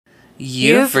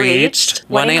You've reached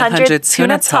 1-800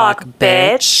 Tuna Talk,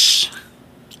 bitch.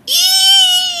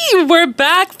 We're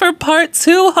back for part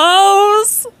 2,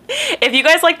 hoes. If you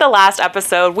guys liked the last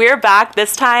episode, we're back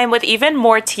this time with even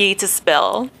more tea to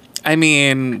spill. I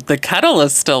mean, the kettle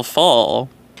is still full.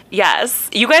 Yes.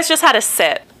 You guys just had a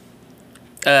sip.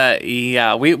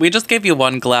 Yeah, we just gave you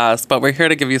one glass, but we're here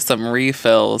to give you some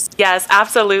refills. Yes,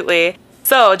 absolutely.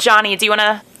 So, Johnny, do you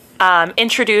want to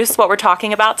introduce what we're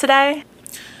talking about today?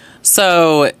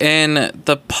 So, in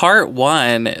the part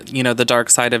 1, the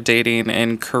dark side of dating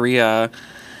in Korea,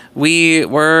 we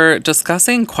were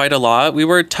discussing quite a lot. We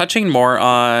were touching more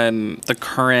on the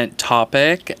current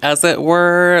topic, as it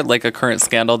were, like a current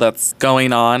scandal that's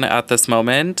going on at this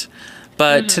moment.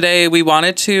 But today we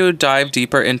wanted to dive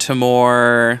deeper into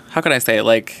more, how can I say,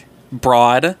 like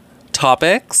broad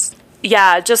topics.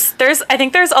 Yeah, I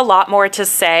think there's a lot more to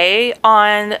say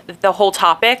on the whole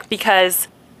topic because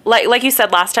like you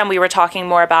said last time, we were talking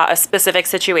more about a specific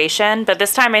situation, but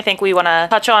this time I think we want to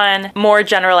touch on more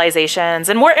generalizations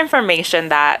and more information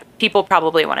that people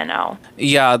probably want to know.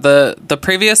 Yeah, the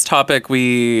previous topic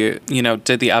we,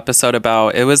 did the episode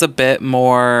about, it was a bit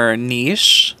more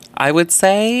niche, I would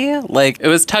say. Like, it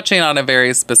was touching on a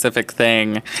very specific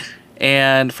thing.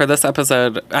 And for this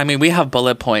episode, I mean, we have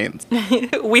bullet points.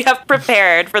 We have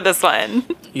prepared for this one.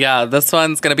 Yeah, this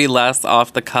one's going to be less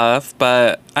off the cuff,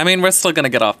 but I mean, we're still going to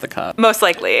get off the cuff. Most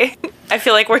likely. I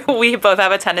feel like we both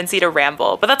have a tendency to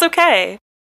ramble, but that's okay.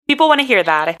 People want to hear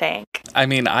that, I think. I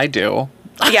mean, I do.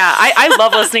 Yeah, I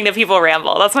love listening to people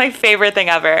ramble. That's my favorite thing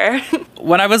ever.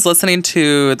 When I was listening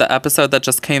to the episode that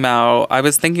just came out, I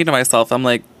was thinking to myself, I'm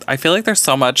like, I feel like there's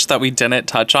so much that we didn't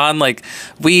touch on. Like,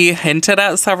 we hinted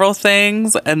at several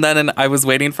things, and then I was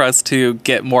waiting for us to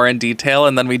get more in detail,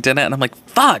 and then we didn't. And I'm like,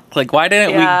 fuck, like, why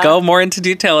didn't we go more into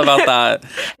detail about that?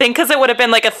 I think because it would have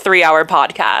been like a 3-hour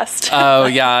podcast. Oh,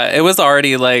 yeah. It was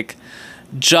already like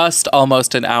just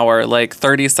almost an hour, like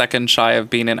 30 seconds shy of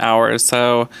being an hour.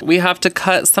 So we have to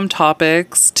cut some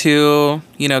topics to,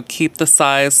 keep the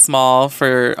size small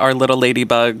for our little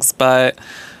ladybugs. But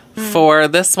for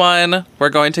this one, we're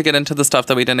going to get into the stuff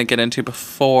that we didn't get into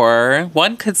before.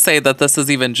 One could say that this is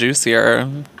even juicier.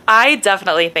 I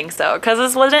definitely think so,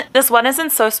 because this one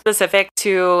isn't so specific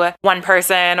to one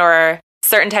person or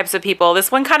certain types of people. This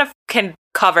one kind of can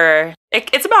cover,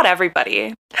 it's about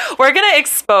everybody. We're going to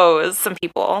expose some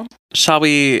people. Shall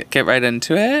we get right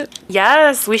into it?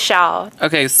 Yes, we shall.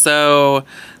 Okay, so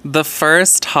the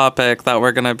first topic that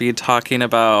we're going to be talking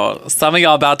about, some of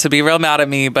y'all about to be real mad at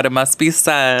me, but it must be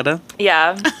said.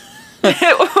 Yeah.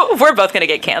 We're both going to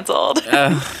get canceled.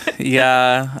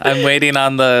 Yeah, I'm waiting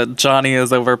on the Johnny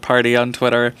is over party on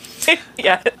Twitter.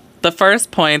 Yeah. The first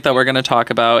point that we're going to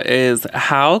talk about is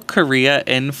how Korea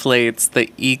inflates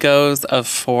the egos of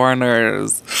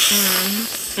foreigners.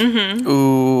 Mm-hmm.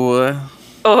 Ooh.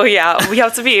 Oh yeah, we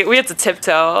have to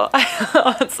tiptoe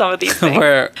on some of these things.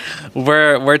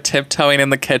 We're tiptoeing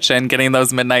in the kitchen, getting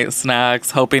those midnight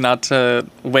snacks, hoping not to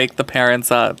wake the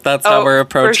parents up. That's how we're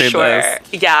approaching this.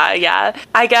 Yeah.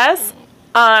 I guess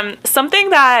something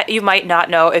that you might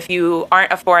not know if you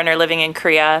aren't a foreigner living in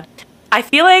Korea. I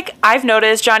feel like I've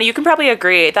noticed, Johnny, you can probably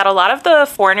agree, that a lot of the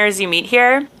foreigners you meet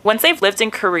here, once they've lived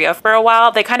in Korea for a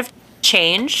while, they kind of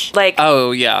change. Like,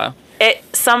 oh, yeah.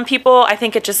 Some people, I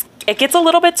think it gets a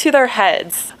little bit to their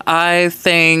heads. I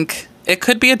think it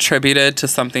could be attributed to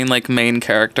something like main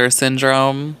character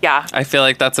syndrome. Yeah. I feel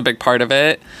like that's a big part of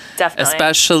it. Definitely.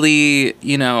 Especially,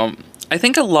 I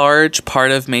think a large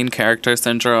part of main character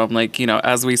syndrome, like,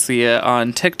 as we see it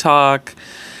on TikTok,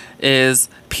 is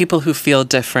people who feel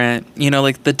different,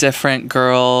 like the different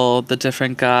girl, the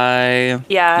different guy.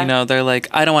 Yeah. They're like,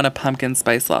 I don't want a pumpkin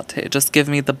spice latte. Just give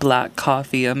me the black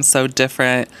coffee. I'm so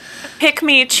different. Pick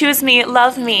me, choose me,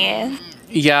 love me.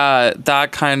 Yeah,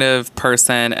 that kind of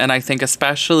person. And I think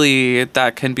especially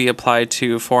that can be applied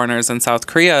to foreigners in South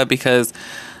Korea because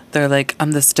they're like,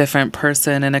 I'm this different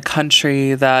person in a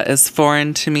country that is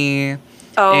foreign to me.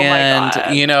 Oh my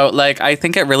God. I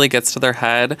think it really gets to their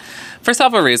head for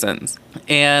several reasons.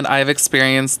 And I've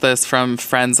experienced this from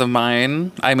friends of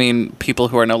mine. I mean, people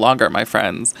who are no longer my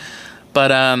friends.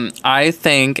 But I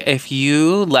think if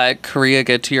you let Korea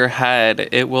get to your head,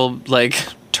 it will,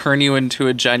 turn you into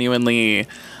a genuinely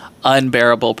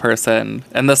unbearable person.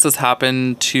 And this has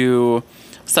happened to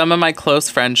some of my close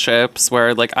friendships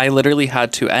where, I literally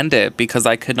had to end it because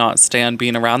I could not stand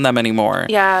being around them anymore.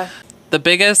 Yeah. The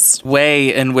biggest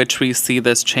way in which we see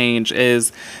this change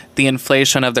is the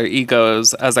inflation of their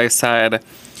egos, as I said.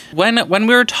 When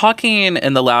we were talking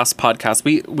in the last podcast,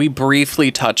 we briefly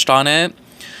touched on it.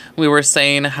 We were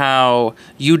saying how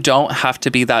you don't have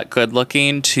to be that good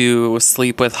looking to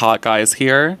sleep with hot guys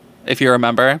here. if you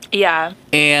remember. Yeah.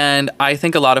 And I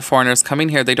think a lot of foreigners coming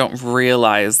here, they don't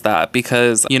realize that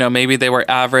because, maybe they were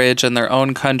average in their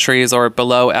own countries or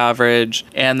below average,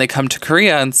 and they come to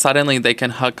Korea and suddenly they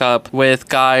can hook up with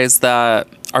guys that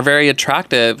are very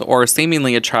attractive or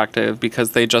seemingly attractive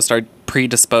because they just are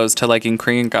predisposed to liking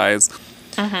Korean guys.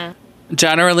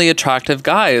 Generally attractive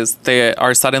guys, they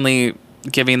are suddenly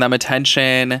giving them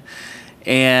attention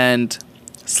and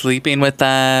sleeping with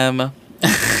them.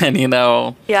 And,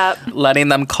 letting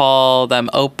them call them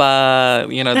oppa,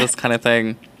 this kind of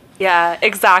thing. Yeah,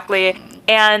 exactly.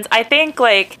 And I think,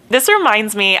 this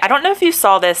reminds me, I don't know if you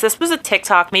saw this. This was a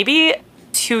TikTok maybe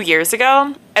 2 years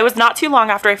ago. It was not too long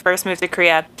after I first moved to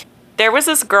Korea. There was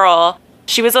this girl.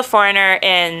 She was a foreigner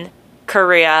in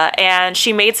Korea, and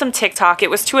she made some TikTok.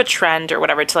 It was to a trend or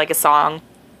whatever, to a song.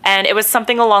 And it was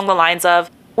something along the lines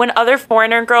of, when other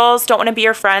foreigner girls don't want to be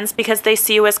your friends because they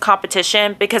see you as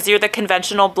competition because you're the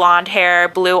conventional blonde hair,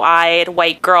 blue-eyed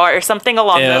white girl or something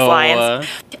along those lines.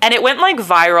 And it went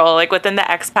viral within the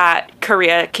expat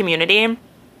Korea community.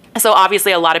 So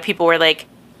obviously a lot of people were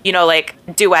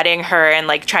duetting her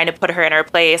and trying to put her in her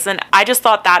place. And I just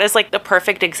thought that is the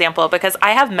perfect example because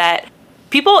I have met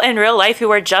people in real life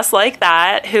who are just like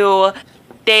that, who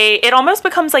it almost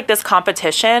becomes this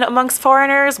competition amongst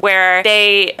foreigners where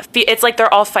it's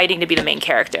they're all fighting to be the main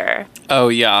character. Oh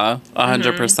yeah,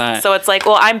 100%. So it's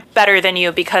well, I'm better than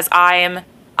you because I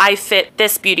fit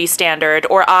this beauty standard,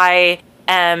 or I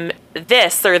am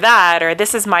this or that, or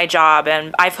this is my job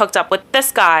and I've hooked up with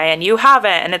this guy and you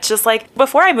haven't. And it's just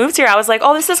before I moved here, I was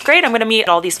oh, this is great. I'm going to meet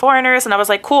all these foreigners. And I was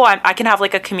cool, I can have a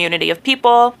community of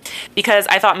people, because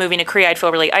I thought moving to Korea, I'd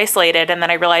feel really isolated. And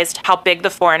then I realized how big the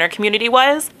foreigner community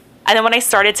was. And then when I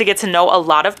started to get to know a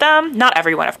lot of them, not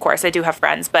everyone, of course, I do have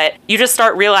friends, but you just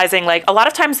start realizing a lot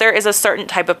of times there is a certain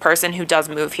type of person who does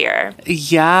move here.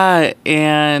 Yeah,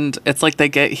 and it's they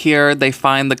get here, they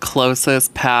find the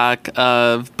closest pack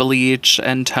of bleach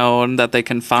and tone that they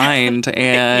can find,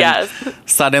 and yes.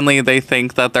 Suddenly they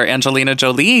think that they're Angelina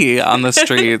Jolie on the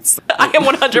streets. I am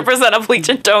 100% a bleach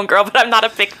and tone girl, but I'm not a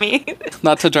pick-me.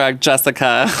 Not to drag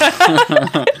Jessica.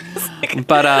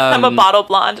 But I'm a bottle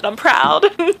blonde and I'm proud.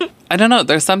 I don't know.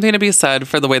 There's something to be said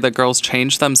for the way that girls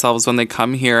change themselves when they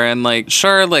come here. And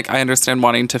sure, I understand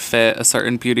wanting to fit a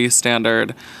certain beauty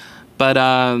standard. But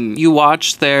you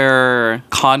watch their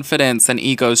confidence and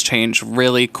egos change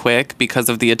really quick because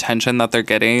of the attention that they're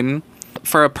getting.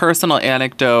 For a personal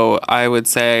anecdote, I would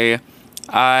say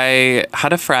I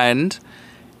had a friend,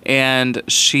 and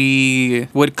she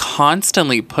would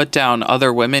constantly put down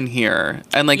other women here.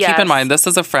 And Yes. Keep in mind, this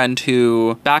is a friend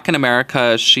who, back in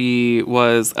America, she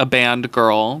was a band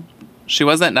girl. She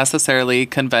wasn't necessarily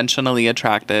conventionally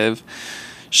attractive.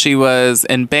 She was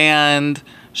in band.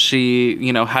 She,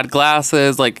 had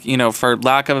glasses. For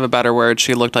lack of a better word,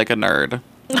 she looked like a nerd.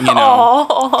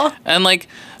 Aww. And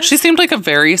she seemed like a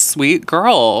very sweet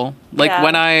girl.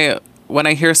 Yeah. When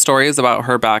I hear stories about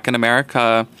her back in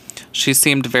America, she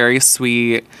seemed very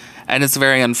sweet, and it's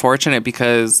very unfortunate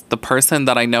because the person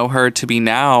that I know her to be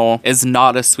now is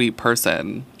not a sweet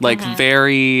person.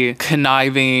 Very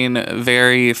conniving,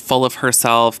 very full of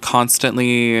herself,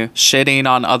 constantly shitting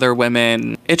on other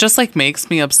women. It just makes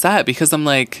me upset because I'm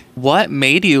what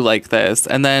made you like this?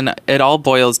 And then it all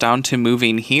boils down to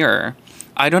moving here.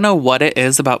 I don't know what it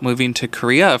is about moving to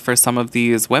Korea for some of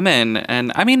these women,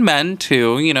 and I mean men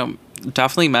too,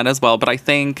 definitely men as well. But I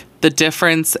think the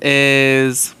difference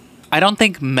is I don't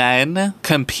think men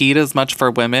compete as much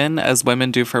for women as women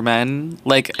do for men.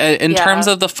 In terms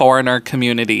of the foreigner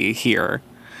community here.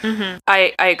 Mm-hmm.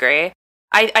 I agree.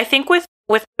 I think with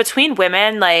between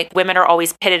women, women are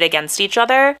always pitted against each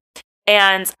other.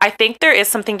 And I think there is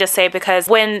something to say because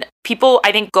when people,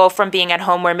 I think, go from being at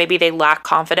home where maybe they lack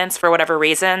confidence for whatever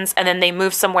reasons, and then they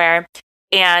move somewhere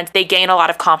and they gain a lot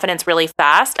of confidence really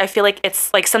fast, I feel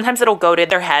it's sometimes it'll go to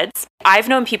their heads. I've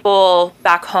known people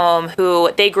back home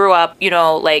who they grew up,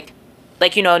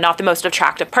 not the most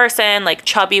attractive person,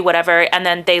 chubby, whatever, and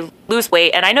then they lose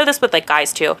weight. And I know this with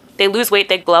guys too. They lose weight,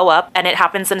 they glow up, and it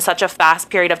happens in such a fast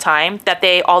period of time that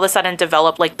they all of a sudden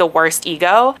develop the worst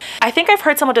ego. I think I've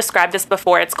heard someone describe this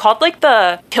before. It's called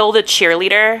the kill the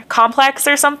cheerleader complex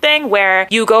or something, where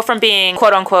you go from being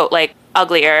quote unquote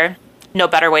uglier, no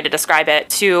better way to describe it,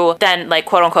 to then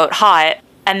quote unquote hot.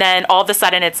 And then all of a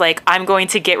sudden it's I'm going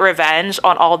to get revenge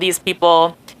on all these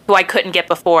people who I couldn't get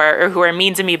before or who are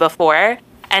mean to me before.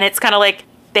 And it's kind of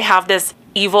they have this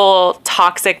evil,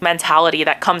 toxic mentality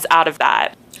that comes out of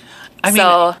that. I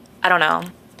don't know.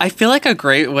 I feel a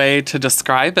great way to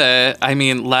describe it,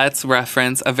 let's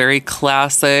reference a very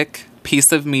classic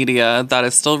piece of media that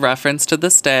is still referenced to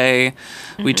this day.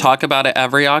 We talk about it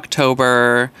every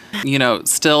October,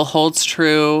 still holds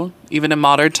true even in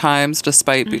modern times,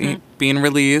 despite being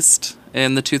released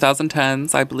in the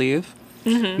 2010s, I believe.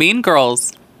 Mean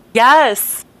Girls.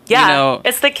 Yes. Yeah,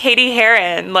 it's the Katie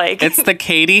Heron, It's the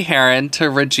Katie Heron to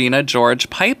Regina George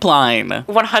pipeline.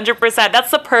 100%.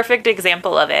 That's the perfect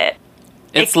example of it.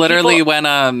 It's literally when,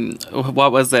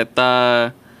 what was it?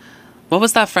 What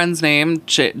was that friend's name?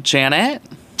 Janet?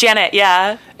 Janet,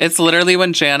 yeah. It's literally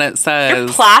when Janet says... You're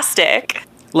plastic.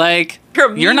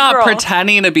 You're not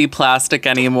pretending to be plastic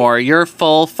anymore. You're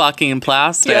full fucking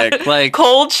plastic. Yeah.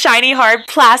 Cold, shiny, hard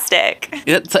plastic.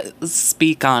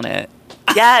 Speak on it.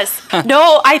 Yes.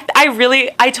 No, I totally,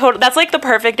 that's the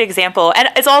perfect example. And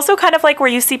it's also kind of where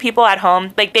you see people at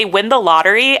home, they win the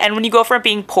lottery. And when you go from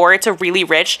being poor to really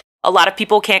rich, a lot of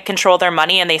people can't control their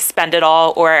money and they spend it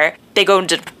all, or they go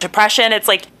into depression. It's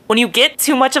when you get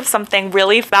too much of something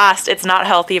really fast, it's not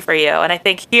healthy for you. And I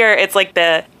think here it's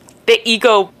the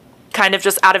ego kind of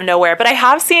just out of nowhere. But I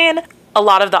have seen a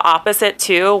lot of the opposite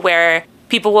too, where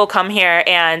people will come here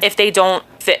and if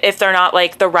they're not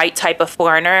the right type of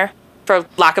foreigner, for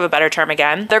lack of a better term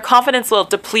again, their confidence will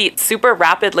deplete super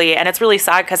rapidly. And it's really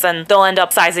sad because then they'll end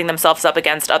up sizing themselves up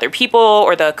against other people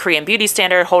or the Korean beauty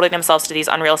standard, holding themselves to these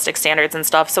unrealistic standards and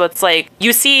stuff. So it's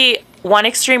you see one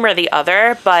extreme or the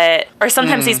other, or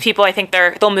sometimes these people, I think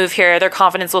they'll move here, their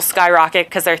confidence will skyrocket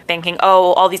because they're thinking,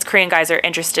 oh, all these Korean guys are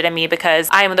interested in me because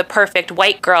I am the perfect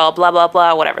white girl, blah, blah,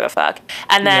 blah, whatever the fuck.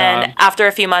 And then after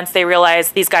a few months, they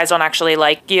realize these guys don't actually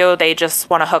like you. They just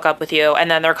want to hook up with you.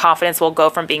 And then their confidence will go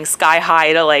from being sky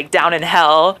high to down in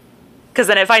hell. Because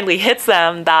then it finally hits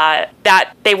them that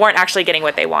they weren't actually getting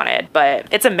what they wanted. But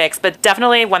it's a mix. But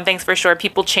definitely one thing's for sure,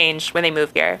 people change when they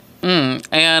move here.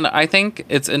 And I think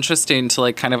it's interesting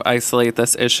to kind of isolate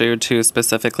this issue to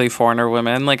specifically foreigner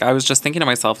women. I was just thinking to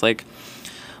myself,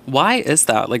 why is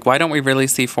that? Why don't we really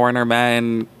see foreigner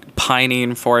men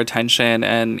pining for attention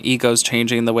and egos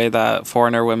changing the way that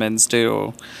foreigner women's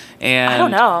do? And I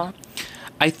don't know.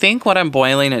 I think what I'm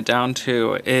boiling it down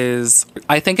to is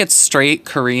I think it's straight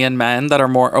Korean men that are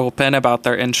more open about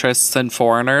their interests in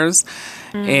foreigners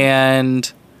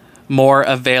and more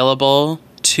available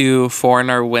to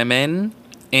foreigner women.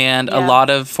 And a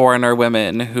lot of foreigner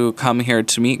women who come here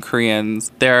to meet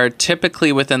Koreans, they're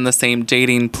typically within the same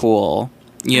dating pool,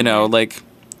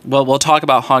 we'll talk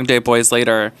about Hongdae boys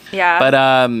later. Yeah. But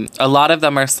a lot of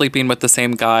them are sleeping with the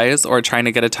same guys or trying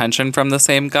to get attention from the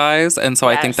same guys. And so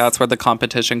I think that's where the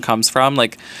competition comes from.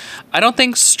 I don't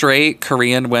think straight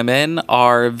Korean women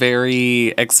are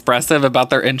very expressive about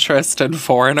their interest in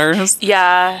foreigners.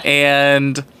 Yeah.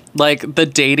 And the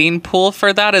dating pool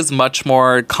for that is much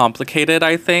more complicated,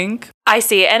 I think. I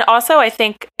see. And also, I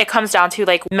think it comes down to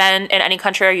men in any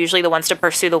country are usually the ones to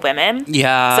pursue the women.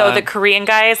 Yeah. So the Korean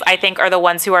guys, I think, are the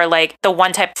ones who are the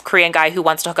one type of Korean guy who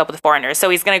wants to hook up with foreigners. So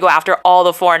he's going to go after all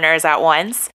the foreigners at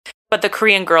once. But the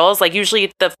Korean girls,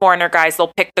 usually the foreigner guys,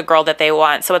 they'll pick the girl that they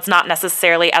want. So it's not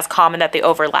necessarily as common that they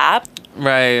overlap.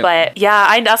 Right. But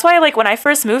yeah, that's why when I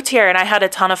first moved here and I had a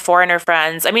ton of foreigner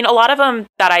friends, I mean, a lot of them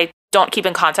that I don't keep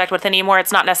in contact with anymore.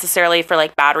 It's not necessarily for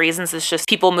bad reasons. It's just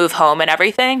people move home and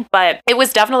everything. But it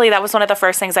was definitely, that was one of the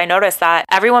first things I noticed, that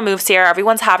everyone moves here.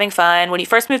 Everyone's having fun. When you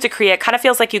first move to Korea, it kind of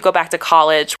feels like you go back to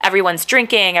college. Everyone's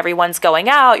drinking. Everyone's going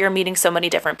out. You're meeting so many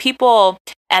different people.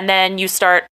 And then you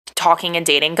start talking and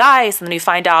dating guys. And then you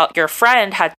find out your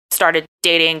friend had started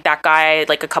dating that guy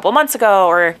a couple months ago,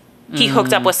 or he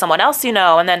hooked up with someone else,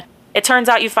 and then it turns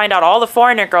out you find out all the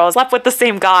foreigner girls slept with the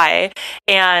same guy.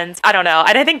 And I don't know.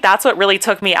 And I think that's what really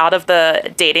took me out of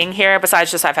the dating here,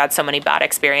 besides just I've had so many bad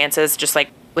experiences just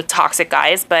with toxic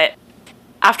guys. But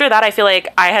after that, I feel like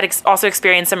I had also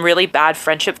experienced some really bad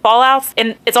friendship fallouts.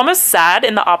 And it's almost sad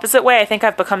in the opposite way. I think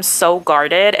I've become so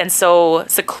guarded and so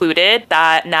secluded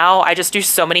that now I just do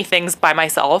so many things by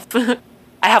myself.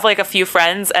 I have a few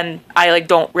friends and I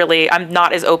I'm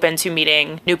not as open to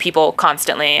meeting new people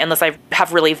constantly unless I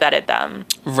have really vetted them.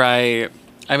 Right.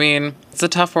 I mean, it's a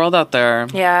tough world out there.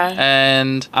 Yeah.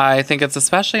 And I think it's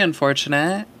especially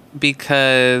unfortunate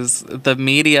because the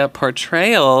media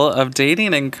portrayal of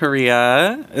dating in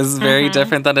Korea is very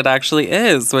different than it actually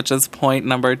is, which is point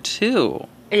number 2.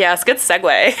 Yes, good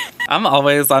segue. I'm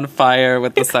always on fire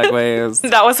with the segues.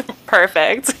 That was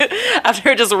perfect.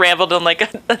 After I just rambled on a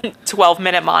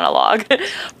 12-minute monologue.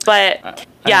 But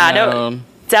yeah, no,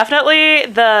 definitely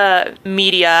the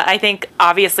media. I think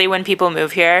obviously when people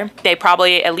move here, they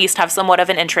probably at least have somewhat of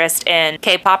an interest in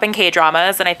K-pop and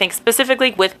K-dramas. And I think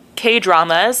specifically with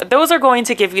K-dramas, those are going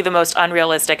to give you the most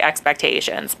unrealistic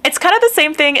expectations. It's kind of the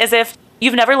same thing as if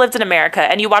you've never lived in America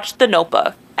and you watched The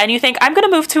Notebook. and you think, I'm going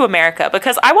to move to America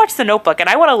because I watched The Notebook and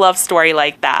I want a love story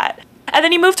like that. And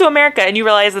then you move to America and you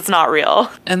realize it's not real.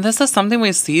 And this is something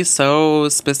we see so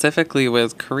specifically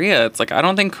with Korea. It's like, I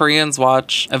don't think Koreans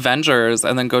watch Avengers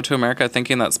and then go to America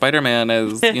thinking that Spider-Man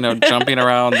is, jumping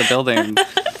around the building.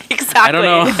 Exactly. I don't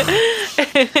know.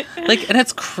 And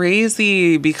it's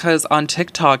crazy because on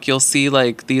TikTok, you'll see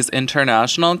these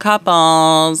international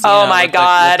couples. Oh my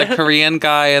God. With the Korean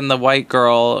guy and the white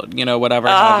girl, whatever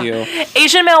have you.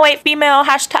 Asian male, white female,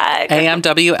 hashtag.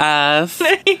 AMWF.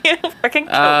 Freaking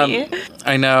Kobe.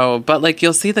 I know. But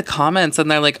you'll see the comments and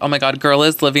they're like, oh my God, girl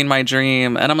is living my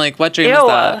dream. And I'm like, what dream is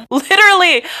that?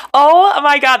 Literally. Oh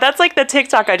my God. That's the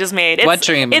TikTok I just made. What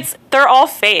dream? They're all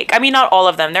fake. I mean, not all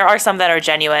of them. There are some that are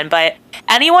genuine, but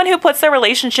anyone who puts their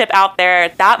relationship out there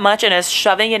that much and is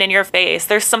shoving it in your face,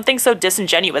 there's something so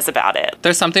disingenuous about it.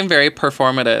 There's something very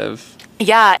performative.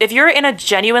 Yeah, if you're in a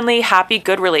genuinely happy,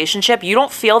 good relationship, you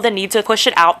don't feel the need to push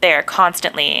it out there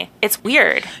constantly. It's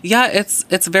weird. Yeah, it's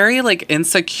very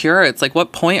insecure. It's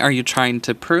what point are you trying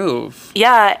to prove?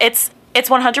 Yeah, it's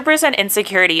 100%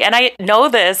 insecurity. And I know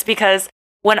this because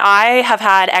when I have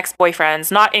had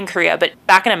ex-boyfriends, not in Korea, but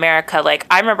back in America,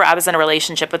 I remember I was in a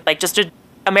relationship with just an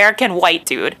American white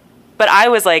dude. But I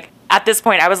was at this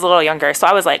point, I was a little younger. So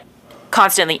I was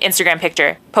constantly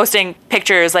Instagram posting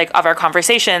pictures of our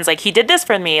conversations. He did this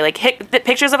for me,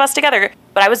 pictures of us together.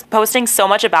 But I was posting so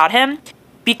much about him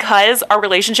because our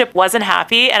relationship wasn't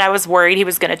happy and I was worried he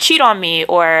was going to cheat on me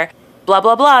or blah,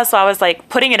 blah, blah. So I was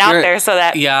putting it out there so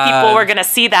that people were going to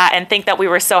see that and think that we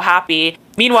were so happy.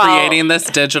 Meanwhile, creating this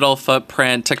digital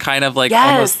footprint to kind of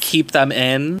almost keep them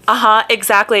in.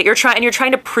 Exactly. You're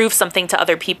trying to prove something to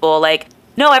other people.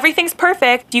 No, everything's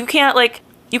perfect. You can't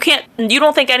you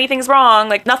don't think anything's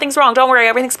wrong. Nothing's wrong. Don't worry.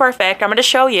 Everything's perfect. I'm going to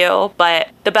show you. But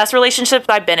the best relationships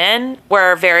I've been in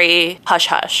were very hush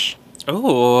hush.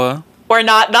 Ooh. Or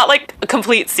not a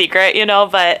complete secret,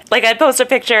 but I'd post a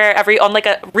picture on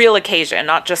a real occasion,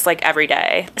 not just every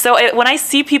day. So when I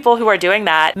see people who are doing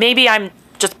that, maybe I'm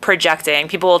just projecting.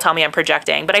 People will tell me I'm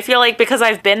projecting, but I feel because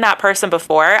I've been that person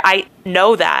before, I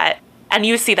know that. And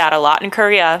you see that a lot in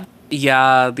Korea.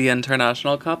 Yeah, the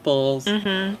international couples.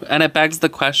 Mm-hmm. And it begs the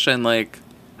question,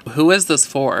 who is this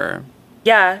for?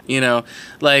 Yeah.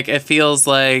 It feels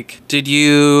did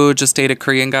you just date a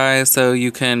Korean guy so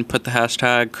you can put the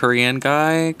hashtag Korean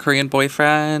guy, Korean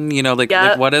boyfriend?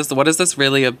 What is this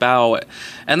really about?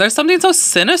 And there's something so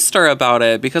sinister about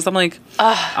it because I'm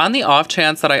on the off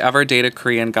chance that I ever date a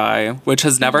Korean guy, which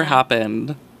has never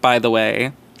happened, by the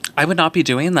way, I would not be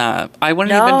doing that. I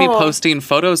wouldn't even be posting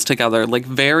photos together,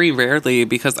 very rarely,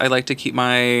 because I like to keep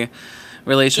my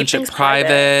relationship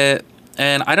private.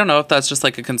 And I don't know if that's just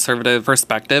a conservative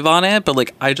perspective on it,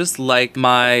 but I just like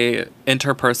my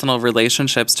interpersonal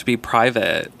relationships to be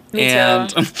private. Me and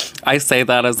too. I say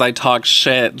that as I talk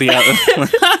shit.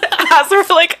 As we're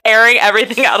airing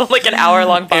everything out of an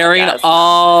hour-long podcast. Airing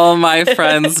all my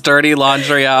friends' dirty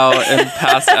laundry out in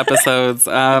past episodes.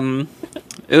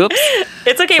 Oops.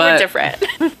 It's okay, we're different.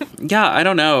 Yeah, I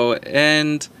don't know.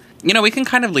 And we can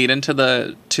kind of lead into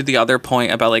the other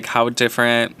point about how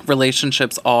different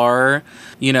relationships are,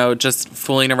 just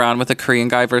fooling around with a Korean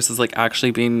guy versus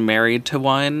actually being married to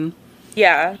one.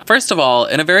 Yeah. First of all,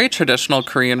 in a very traditional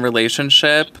Korean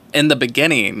relationship, in the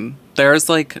beginning, there's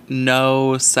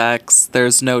no sex,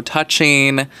 there's no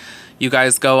touching. You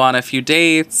guys go on a few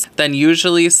dates. Then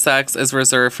usually sex is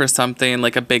reserved for something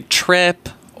like a big trip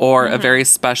or a very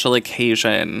special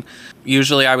occasion.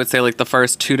 Usually I would say the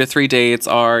first 2 to 3 dates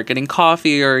are getting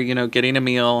coffee or, getting a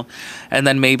meal. And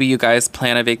then maybe you guys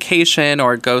plan a vacation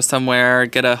or go somewhere,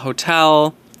 get a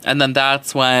hotel. And then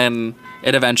that's when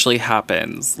it eventually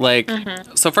happens.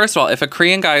 So first of all, if a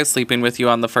Korean guy is sleeping with you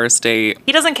on the first date,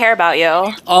 he doesn't care about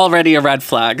you. Already a red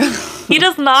flag. He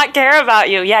does not care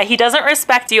about you. Yeah, he doesn't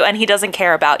respect you and he doesn't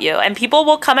care about you. And people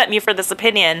will come at me for this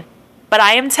opinion. But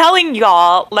I am telling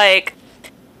y'all,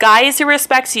 guys who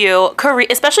respect you,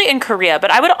 especially in Korea,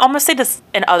 but I would almost say this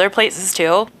in other places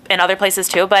too,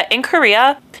 but in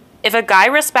Korea, if a guy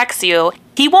respects you,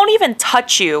 he won't even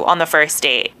touch you on the first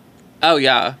date. Oh,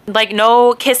 yeah.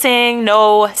 No kissing,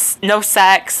 no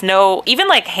sex, no even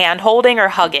hand holding or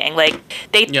hugging.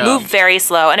 They move very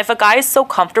slow. And if a guy is so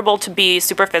comfortable to be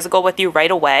super physical with you right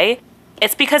away,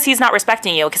 it's because he's not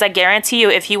respecting you. Because I guarantee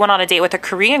you, if he went on a date with a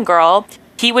Korean girl,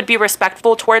 he would be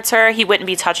respectful towards her. He wouldn't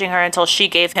be touching her until she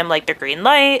gave him the green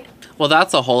light. Well,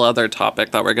 that's a whole other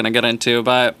topic that we're going to get into.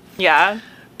 But yeah,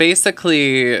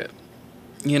 basically,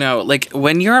 you know, like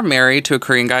when you're married to a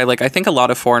Korean guy, like I think a lot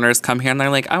of foreigners come here and they're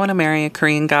like, I want to marry a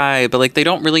Korean guy, but like they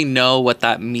don't really know what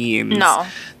that means. No.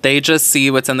 They just see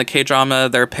what's in the K-drama.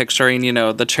 They're picturing, you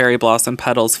know, the cherry blossom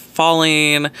petals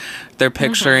falling. They're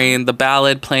picturing the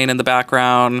ballad playing in the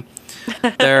background.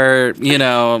 They're, you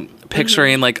know,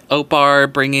 picturing like Opar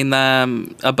bringing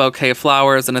them a bouquet of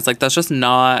flowers, and it's like that's just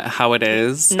not how it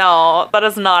is. No, that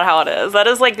is not how it is. That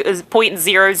is like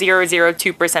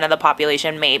 0.0002% of the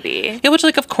population, maybe. Yeah, which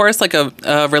like of course like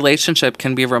a relationship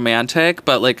can be romantic,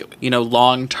 but like, you know,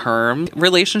 long term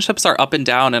relationships are up and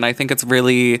down, and I think it's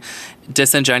really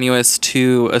disingenuous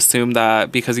to assume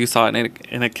that because you saw it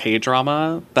in a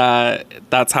K-drama that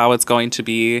that's how it's going to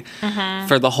be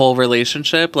for the whole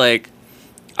relationship. Like,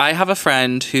 I have a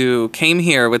friend who came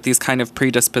here with these kind of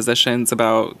predispositions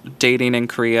about dating in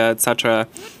Korea, etc.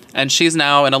 And she's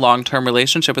now in a long-term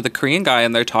relationship with a Korean guy,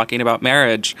 and they're talking about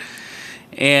marriage.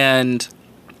 And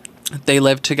they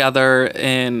live together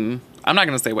in, I'm not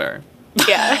going to say where.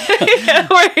 Yeah.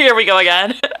 Here we go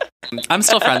again. I'm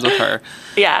still friends with her.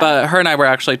 Yeah. But her and I were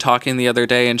actually talking the other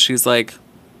day, and she's like,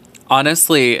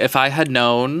 honestly, if I had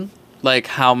known like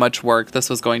how much work this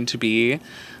was going to be,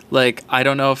 like, I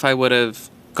don't know if I would have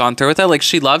gone through with it. Like,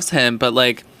 she loves him, but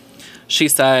like she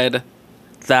said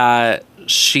that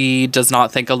she does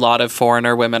not think a lot of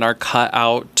foreigner women are cut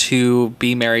out to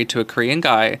be married to a Korean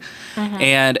guy.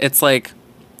 And it's like,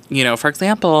 you know, for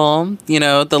example, you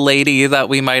know, the lady that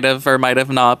we might have or might have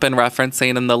not been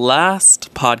referencing in the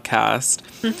last podcast,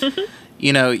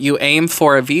 you know, you aim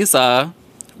for a visa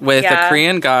with a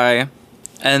Korean guy,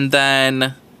 and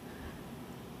then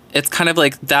it's kind of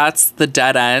like that's the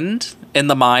dead end in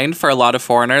the mind for a lot of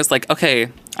foreigners. Like, okay,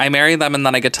 I marry them and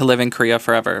then I get to live in Korea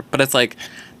forever. But it's like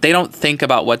they don't think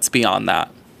about what's beyond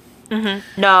that.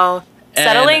 No.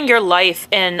 Settling your life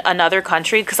in another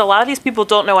country, because a lot of these people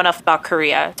don't know enough about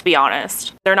Korea, to be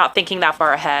honest. They're not thinking that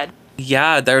far ahead.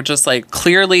 Yeah, they're just like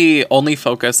clearly only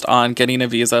focused on getting a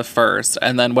visa first,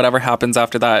 and then whatever happens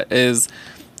after that is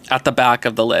at the back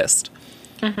of the list.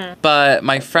 But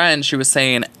my friend, she was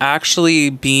saying actually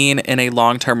being in a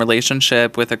long-term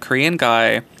relationship with a Korean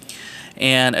guy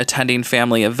and attending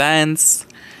family events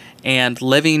and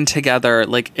living together,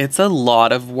 like, it's a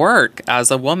lot of work as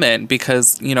a woman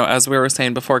because, you know, as we were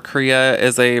saying before, Korea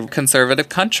is a conservative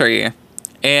country.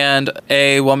 And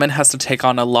a woman has to take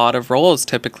on a lot of roles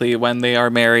typically when they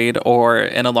are married or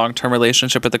in a long-term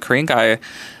relationship with a Korean guy.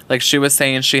 Like, she was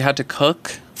saying she had to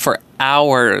cook for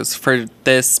hours for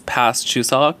this past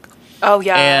Chuseok. Oh,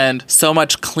 yeah. And so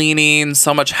much cleaning,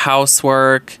 so much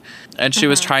housework. And she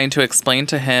was trying to explain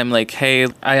to him, like, hey,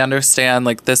 I understand,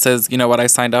 like, this is, you know, what I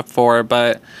signed up for.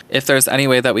 But if there's any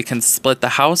way that we can split the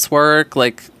housework,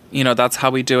 like, you know, that's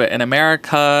how we do it in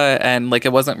America. And, like,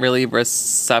 it wasn't really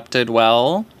received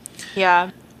well.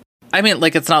 Yeah. I mean,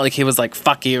 like, it's not like he was like,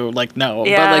 fuck you, like, no.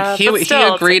 Yeah,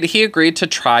 but, like, he agreed to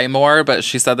try more, but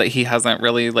she said that he hasn't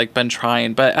really, like, been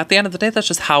trying. But at the end of the day, that's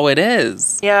just how it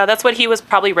is. Yeah, that's what he was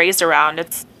probably raised around.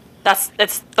 It's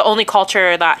the only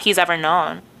culture that he's ever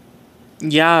known.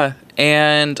 Yeah,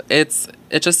 and it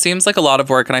just seems like a lot of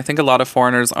work, and I think a lot of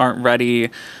foreigners aren't ready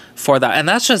for that. And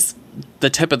that's just the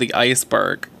tip of the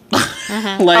iceberg.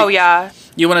 Like, Oh, yeah.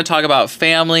 You want to talk about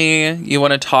family, you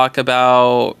want to talk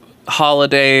about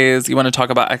holidays, you want to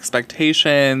talk about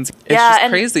expectations. It's just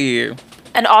crazy.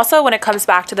 And also when it comes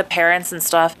back to the parents and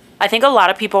stuff, I think a lot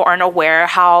of people aren't aware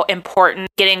how important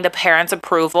getting the parents'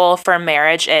 approval for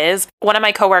marriage is. One of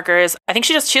my coworkers, I think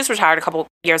she's retired a couple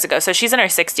years ago, so she's in her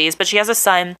 60s, but she has a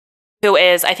son who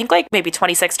is, I think, like maybe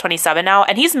 26, 27 now,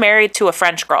 and he's married to a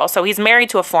French girl, so he's married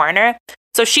to a foreigner.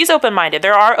 So she's open-minded.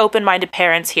 There are open-minded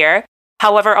parents here.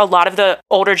 However, a lot of the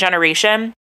older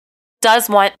generation does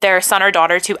want their son or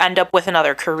daughter to end up with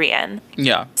another Korean.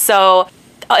 Yeah. So,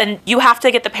 and you have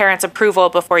to get the parents' approval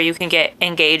before you can get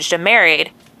engaged and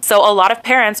married. So a lot of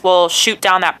parents will shoot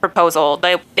down that proposal.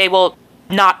 They will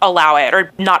not allow it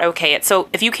or not okay it. So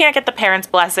if you can't get the parents'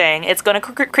 blessing, it's going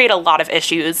to create a lot of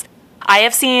issues. I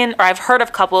have seen, or I've heard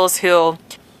of couples who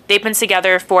they've been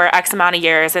together for X amount of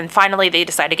years and finally they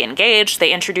decide to get engaged.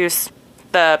 They introduce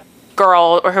the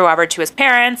girl or whoever to his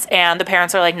parents and the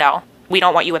parents are like, no, we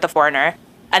don't want you with a foreigner.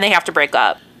 And they have to break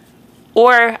up.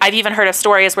 Or I've even heard of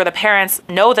stories where the parents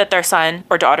know that their son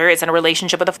or daughter is in a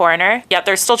relationship with a foreigner, yet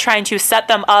they're still trying to set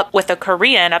them up with a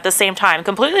Korean at the same time,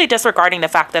 completely disregarding the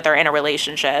fact that they're in a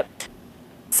relationship.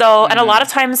 So, and a lot of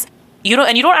times you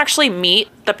don't actually meet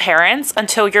the parents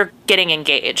until you're getting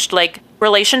engaged. Like,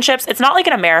 relationships, it's not like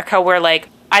in America where, like,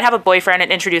 I'd have a boyfriend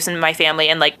and introduce him to my family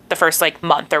in, like, the first, like,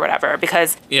 month or whatever,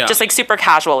 because just, like, super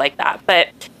casual like that. But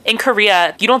in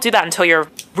Korea, you don't do that until you're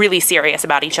really serious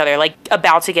about each other, like,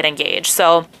 about to get engaged.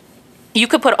 So You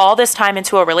could put all this time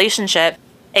into a relationship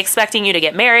expecting you to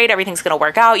get married, everything's going to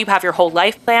work out, you have your whole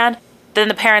life planned, then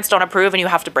the parents don't approve and you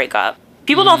have to break up.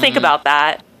 People don't think about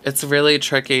that. It's really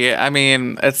tricky. I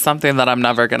mean, it's something that I'm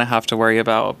never going to have to worry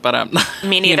about, but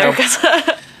Me neither.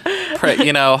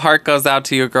 Heart goes out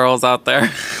to you girls out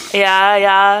there.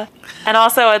 Yeah. And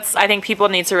also, I think people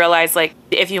need to realize, like,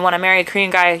 if you want to marry a Korean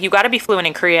guy, you got to be fluent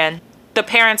in Korean. The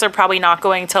parents are probably not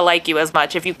going to like you as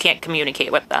much if you can't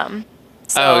communicate with them.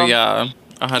 So, oh, yeah.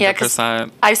 100%.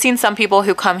 I've seen some people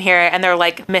who come here and their,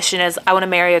 like, mission is, I want to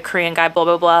marry a Korean guy, blah,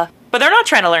 blah, blah. But they're not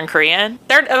trying to learn Korean.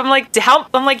 I'm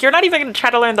like, you're not even going to try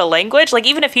to learn the language? Like,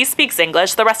 even if he speaks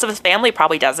English, the rest of his family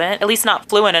probably doesn't. At least not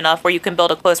fluent enough where you can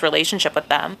build a close relationship with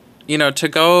them. To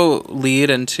go lead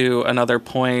into another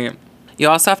point, you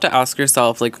also have to ask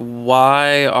yourself, like,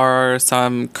 why are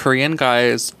some Korean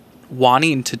guys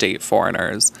wanting to date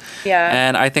foreigners? Yeah.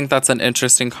 And I think that's an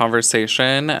interesting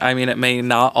conversation. I mean, it may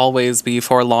not always be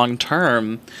for long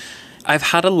term. I've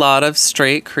had a lot of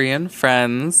straight Korean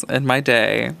friends in my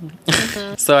day.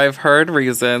 Mm-hmm. So I've heard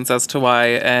reasons as to why.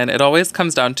 And it always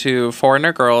comes down to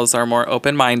foreigner girls are more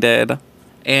open-minded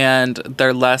and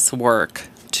they're less work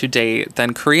to date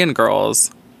than Korean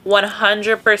girls.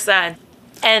 100%.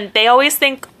 And they always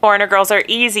think foreigner girls are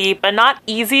easy, but not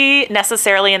easy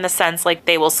necessarily in the sense like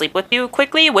they will sleep with you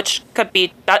quickly, which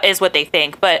that is what they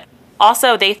think. But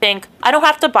also they think, I don't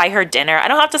have to buy her dinner. I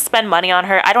don't have to spend money on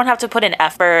her. I don't have to put in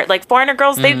effort. Like foreigner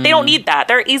girls, they don't need that.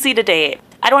 They're easy to date.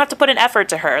 I don't have to put an effort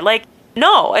to her. Like,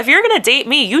 no, if you're going to date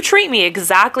me, you treat me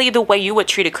exactly the way you would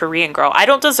treat a Korean girl. I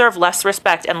don't deserve less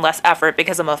respect and less effort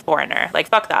because I'm a foreigner. Like,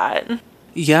 fuck that.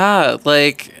 Yeah,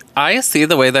 like, I see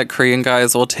the way that Korean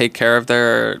guys will take care of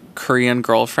their Korean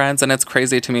girlfriends, and it's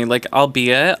crazy to me. Like,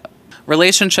 albeit,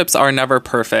 relationships are never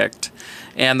perfect,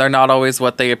 and they're not always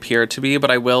what they appear to be,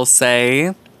 but I will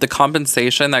say the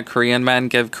compensation that Korean men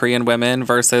give Korean women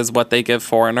versus what they give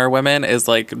foreigner women is,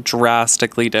 like,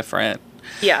 drastically different.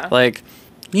 Yeah. Like,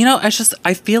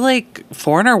 I feel like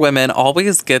foreigner women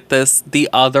always get the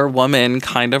other woman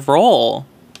kind of role.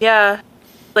 Yeah,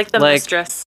 like the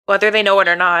mistress. Whether they know it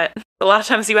or not. A lot of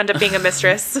times you end up being a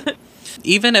mistress.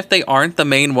 Even if they aren't the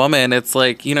main woman, it's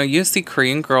like, you see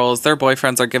Korean girls, their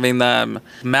boyfriends are giving them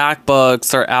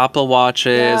MacBooks or Apple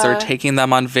Watches or taking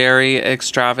them on very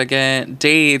extravagant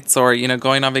dates or,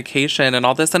 going on vacation and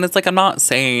all this. And it's like, I'm not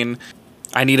saying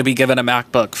I need to be given a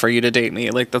MacBook for you to date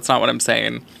me. Like, that's not what I'm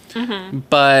saying. Mm-hmm.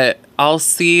 But I'll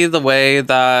see the way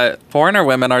that foreigner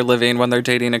women are living when they're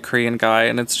dating a Korean guy.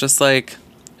 And it's just like,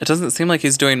 it doesn't seem like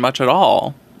he's doing much at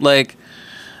all. Like,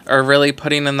 or really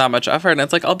putting in that much effort. And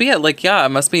it's like, albeit, like, yeah, it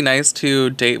must be nice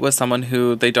to date with someone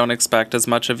who they don't expect as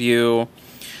much of you.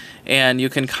 And you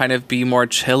can kind of be more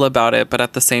chill about it. But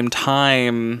at the same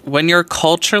time, when you're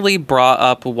culturally brought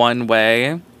up one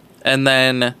way, and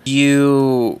then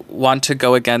you want to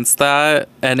go against that,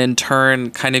 and in turn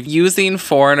kind of using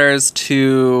foreigners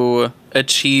to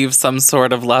achieve some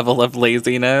sort of level of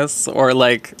laziness or,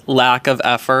 like, lack of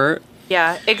effort.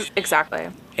 Yeah, exactly.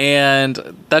 And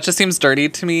that just seems dirty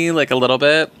to me, like, a little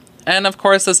bit. And, of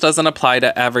course, this doesn't apply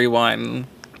to everyone.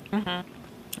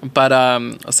 Mm-hmm.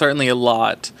 But certainly a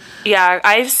lot. Yeah,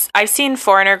 I've seen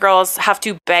foreigner girls have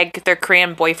to beg their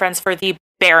Korean boyfriends for the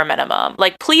bare minimum.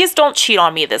 Like, please don't cheat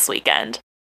on me this weekend.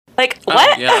 Like,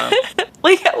 what? Yeah.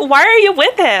 Like, why are you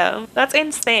with him? That's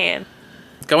insane.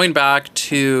 Going back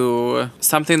to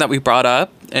something that we brought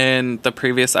up in the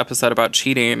previous episode about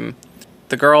cheating,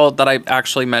 the girl that I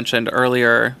actually mentioned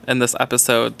earlier in this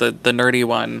episode, the nerdy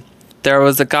one, there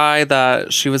was a guy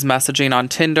that she was messaging on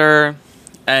Tinder,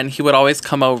 and he would always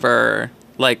come over,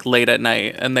 like, late at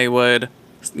night, and they would,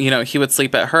 he would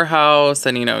sleep at her house,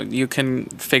 and, you can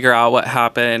figure out what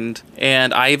happened.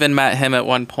 And I even met him at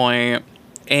one point,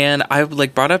 and I,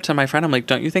 like, brought up to my friend, I'm like,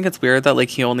 don't you think it's weird that, like,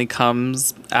 he only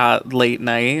comes at late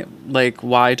night? Like,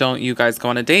 why don't you guys go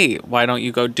on a date? Why don't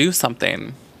you go do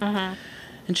something? Mm-hmm.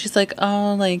 And she's like,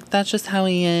 oh, like, that's just how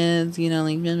he is,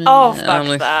 like... Oh, fuck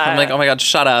that. I'm like, oh my God,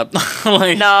 shut up.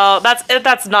 Like, no,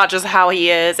 that's not just how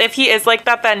he is. If he is like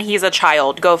that, then he's a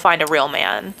child. Go find a real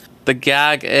man. The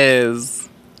gag is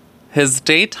his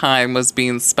daytime was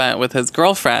being spent with his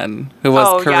girlfriend, who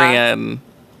was Korean.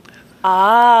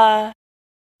 Yeah.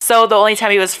 So the only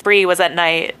time he was free was at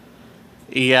night.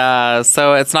 Yeah,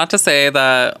 so it's not to say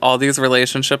that all these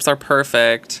relationships are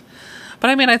perfect.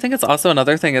 But I mean, I think it's also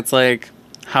another thing. It's like,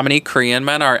 how many Korean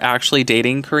men are actually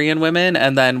dating Korean women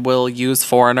and then will use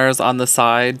foreigners on the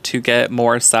side to get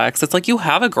more sex? It's like, you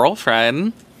have a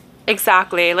girlfriend.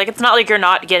 Exactly. Like, it's not like you're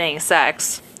not getting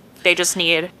sex. They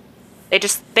feel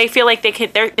like they can,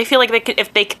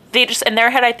 if they just, in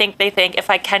their head, I think they think, if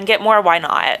I can get more, why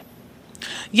not?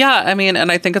 Yeah, I mean,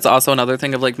 and I think it's also another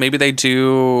thing of like maybe they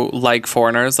do like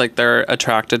foreigners, like they're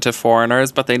attracted to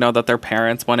foreigners, but they know that their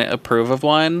parents wouldn't approve of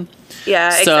one. Yeah,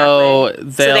 So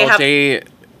exactly. they'll date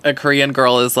a Korean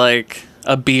girl as like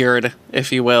a beard,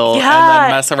 if you will, and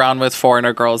then mess around with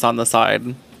foreigner girls on the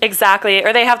side. Exactly.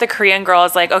 Or they have the Korean girl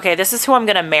as like, okay, this is who I'm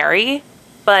going to marry,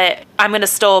 but I'm going to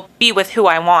still be with who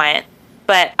I want.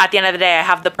 But at the end of the day, I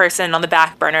have the person on the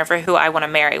back burner for who I want to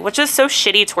marry, which is so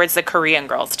shitty towards the Korean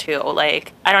girls too.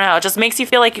 Like, I don't know. It just makes you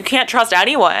feel like you can't trust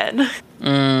anyone.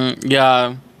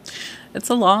 Yeah. It's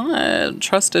a lot.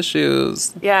 Trust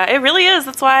issues. Yeah, it really is.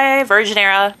 That's why Virgin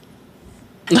era.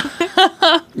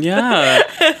 Yeah.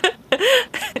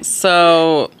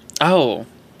 So,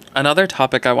 another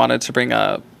topic I wanted to bring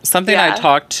up. Something I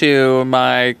talk to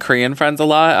my Korean friends a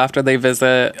lot after they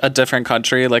visit a different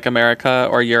country like America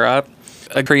or Europe.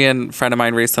 A Korean friend of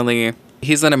mine recently,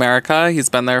 he's in America. He's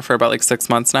been there for about like 6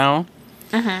 months now.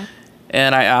 Mm-hmm.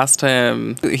 And I asked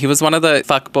him, he was one of the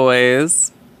fuck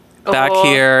boys back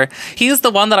here. He's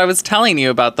the one that I was telling you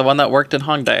about, the one that worked in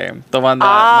Hongdae, the one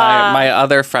that my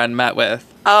other friend met with.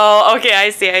 Oh, okay, I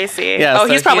see. Yeah, so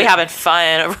he's probably having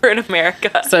fun over in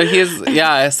America. So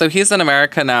he's in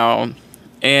America now.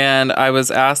 And I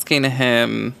was asking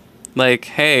him, like,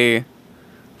 hey,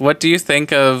 what do you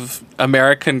think of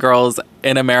American girls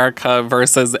in America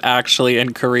versus actually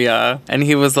in Korea? And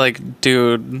he was like,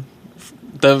 dude,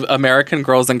 the American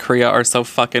girls in Korea are so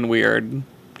fucking weird.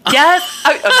 Yes.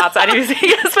 I'm not saying anything,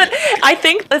 yes, but I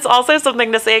think it's also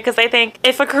something to say because I think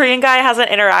if a Korean guy hasn't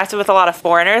interacted with a lot of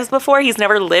foreigners before, he's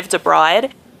never lived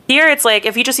abroad. Here, it's like,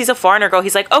 if he just sees a foreigner girl,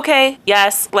 he's like, okay,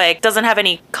 yes, like, doesn't have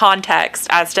any context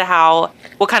as to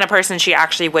what kind of person she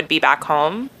actually would be back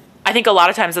home. I think a lot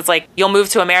of times it's like, you'll move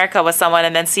to America with someone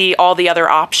and then see all the other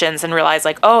options and realize,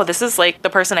 like, oh, this is, like, the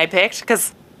person I picked.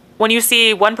 Because when you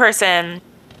see one person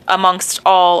amongst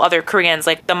all other Koreans,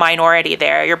 like, the minority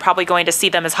there, you're probably going to see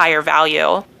them as higher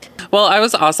value. Well, I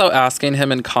was also asking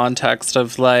him in context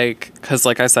of like, because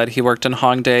like I said, he worked in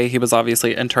Hongdae. He was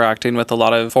obviously interacting with a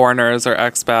lot of foreigners or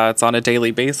expats on a daily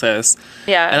basis.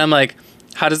 Yeah. And I'm like,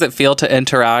 how does it feel to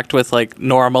interact with like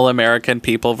normal American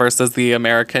people versus the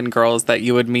American girls that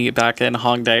you would meet back in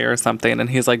Hongdae or something? And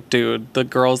he's like, dude, the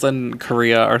girls in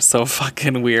Korea are so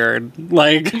fucking weird.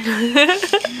 Like,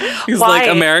 he's like,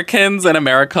 Americans in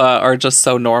America are just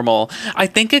so normal. I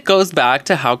think it goes back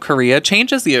to how Korea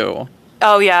changes you.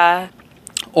 Oh, yeah.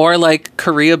 Or, like,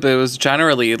 Korea boos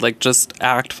generally, like, just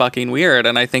act fucking weird.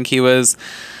 And I think he was,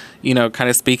 kind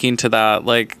of speaking to that.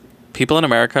 Like, people in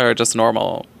America are just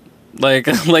normal. Like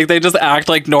they just act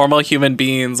like normal human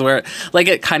beings where, like,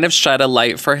 it kind of shed a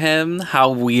light for him how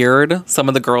weird some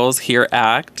of the girls here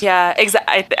act. Yeah,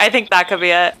 exactly. I think that could be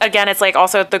it. Again, it's like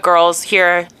also the girls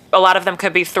here, a lot of them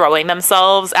could be throwing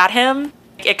themselves at him.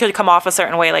 It could come off a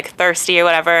certain way, like thirsty or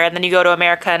whatever. And then you go to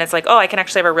America and it's like, oh, I can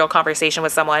actually have a real conversation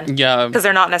with someone. Yeah. Because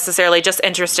they're not necessarily just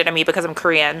interested in me because I'm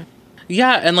Korean.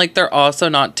 Yeah. And like, they're also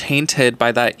not tainted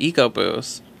by that ego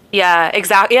boost. Yeah,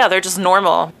 exactly. Yeah, they're just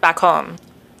normal back home.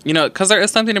 Because there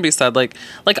is something to be said. Like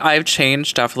I've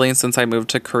changed definitely since I moved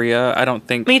to Korea. I don't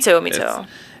think... Me too.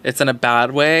 It's in a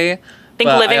bad way. I think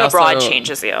living abroad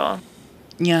changes you.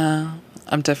 Yeah.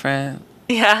 I'm different.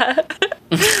 Yeah.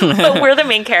 But we're the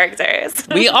main characters.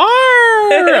 We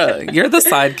are. You're the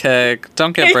sidekick.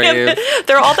 Don't get brave.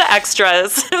 They're all the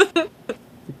extras.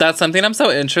 That's something I'm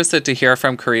so interested to hear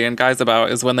from Korean guys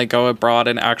about is when they go abroad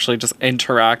and actually just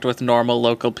interact with normal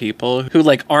local people who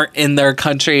like aren't in their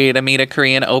country to meet a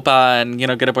Korean oppa and,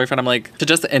 get a boyfriend. I'm like, to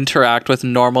just interact with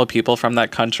normal people from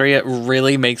that country, it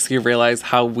really makes you realize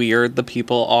how weird the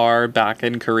people are back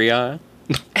in Korea.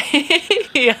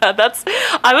 Yeah,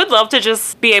 I would love to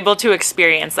just be able to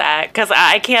experience that because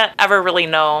I can't ever really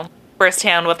know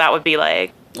firsthand what that would be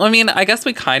like. I mean, I guess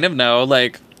we kind of know,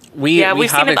 like, we have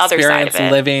experience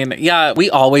living. Yeah, we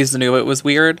always knew it was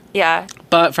weird. Yeah.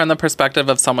 But from the perspective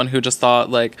of someone who just thought,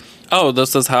 like, oh,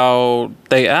 this is how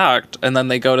they act. And then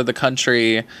they go to the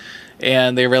country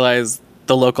and they realize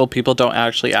the local people don't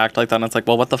actually act like that. And it's like,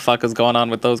 well, what the fuck is going on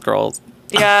with those girls?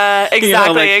 Yeah,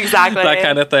 exactly, exactly. That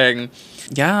kind of thing.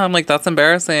 Yeah, I'm like, that's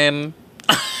embarrassing.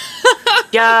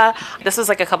 Yeah. This was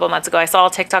like a couple months ago. I saw a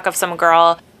TikTok of some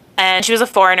girl and she was a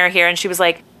foreigner here and she was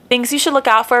like, things you should look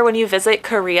out for when you visit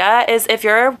Korea is if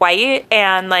you're white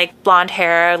and like blonde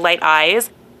hair, light eyes,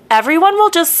 everyone will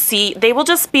just they will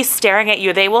just be staring at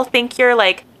you. They will think you're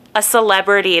like a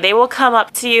celebrity. They will come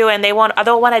up to you and they'll want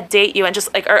to date you and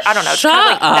just like, or I don't know, just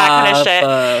kind of like that kind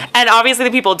of shit. And obviously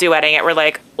the people duetting it were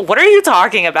like, what are you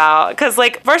talking about? Because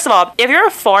like, first of all, if you're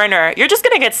a foreigner, you're just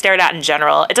going to get stared at in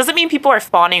general. It doesn't mean people are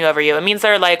fawning over you. It means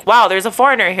they're like, wow, there's a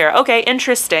foreigner here. Okay,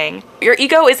 interesting. Your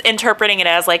ego is interpreting it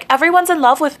as like, everyone's in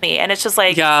love with me. And it's just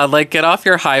like, yeah, like get off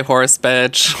your high horse,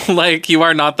 bitch. Like you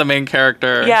are not the main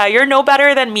character. Yeah, you're no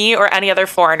better than me or any other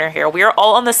foreigner here. We are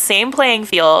all on the same playing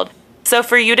field. So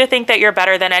for you to think that you're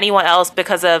better than anyone else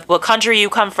because of what country you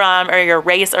come from or your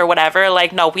race or whatever,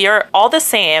 like, no, we are all the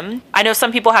same. I know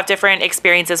some people have different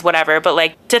experiences, whatever, but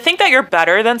like to think that you're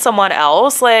better than someone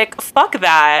else, like, fuck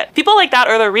that. People like that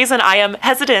are the reason I am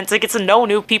hesitant to get to know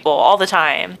new people all the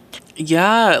time.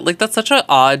 Yeah, like that's such an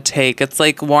odd take. It's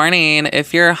like, warning,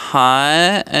 if you're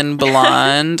hot and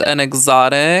blonde and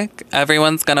exotic,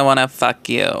 everyone's gonna want to fuck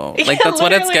you. Like Yeah, that's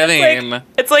what it's giving.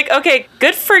 It's like, okay,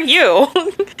 good for you.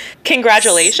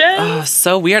 Congratulations. Oh,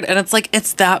 so weird. And it's like,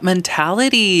 it's that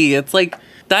mentality. It's like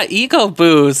that ego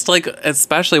boost. Like,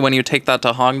 especially when you take that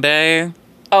to Hongdae.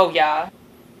 Oh, yeah.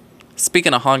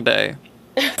 Speaking of Hongdae.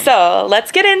 So let's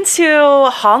get into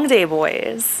Hongdae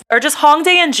boys, or just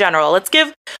Hongdae in general. Let's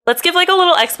give like a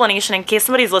little explanation in case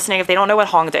somebody's listening if they don't know what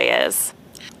Hongdae is.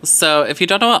 So if you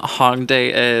don't know what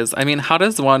Hongdae is, I mean, how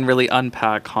does one really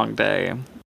unpack Hongdae?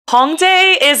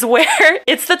 Hongdae is where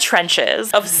it's the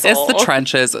trenches of Seoul. It's the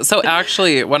trenches. So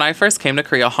actually, when I first came to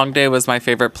Korea, Hongdae was my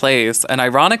favorite place. And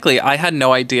ironically, I had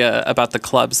no idea about the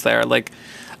clubs there. Like,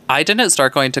 I didn't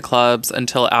start going to clubs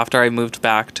until after I moved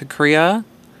back to Korea.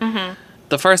 Mm-hmm.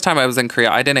 The first time I was in Korea,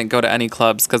 I didn't go to any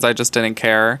clubs because I just didn't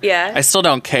care. Yeah. I still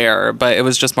don't care, but it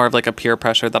was just more of like a peer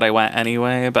pressure that I went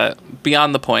anyway. But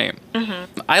beyond the point,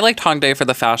 I liked Hongdae for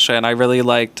the fashion. I really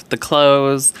liked the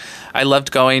clothes. I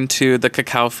loved going to the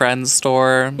Cacao Friends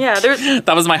store. Yeah,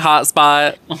 that was my hot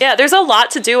spot. Yeah, there's a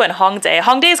lot to do in Hongdae.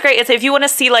 Hongdae is great. It's if you want to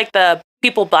see like the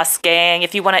people busking,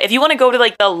 if you want to go to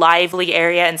like the lively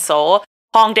area in Seoul,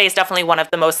 Hongdae is definitely one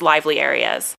of the most lively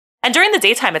areas. And during the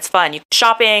daytime, it's fun.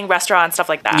 Shopping, restaurants, stuff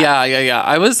like that. Yeah.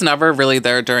 I was never really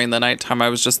there during the nighttime. I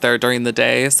was just there during the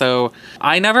day. So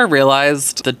I never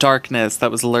realized the darkness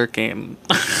that was lurking.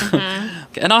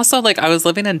 Mm-hmm. And also, like, I was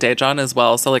living in Daejeon as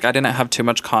well. So, like, I didn't have too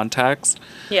much context.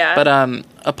 Yeah. But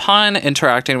upon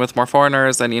interacting with more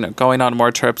foreigners and, you know, going on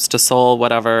more trips to Seoul,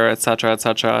 whatever, et cetera,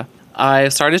 I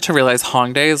started to realize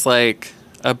Hongdae is, like,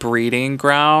 a breeding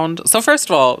ground. So, first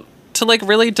of all, to like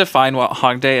really define what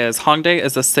Hongdae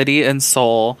is a city in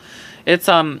Seoul.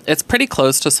 It's pretty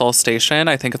close to Seoul Station.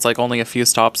 I think it's like only a few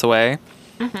stops away.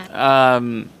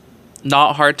 Mm-hmm.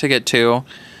 Not hard to get to.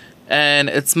 And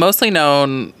it's mostly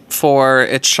known for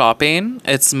its shopping.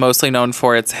 It's mostly known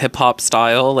for its hip hop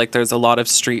style. Like there's a lot of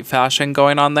street fashion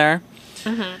going on there.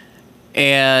 Mm-hmm.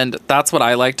 And that's what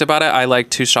I liked about it. I like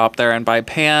to shop there and buy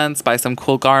pants, buy some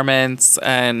cool garments,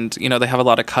 and, you know, they have a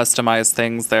lot of customized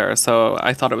things there. So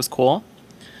I thought it was cool.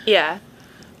 Yeah.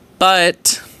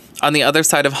 But on the other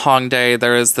side of Hongdae,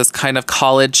 there is this kind of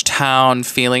college town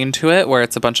feeling to it where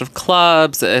it's a bunch of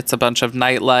clubs, it's a bunch of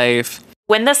nightlife.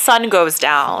 When the sun goes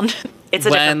down, it's a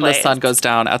different place. When the sun goes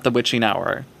down at the witching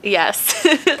hour. Yes.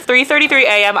 3:33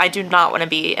 a.m. I do not want to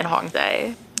be in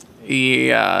Hongdae.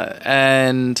 Yeah.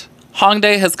 And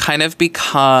Hongdae has kind of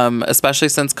become, especially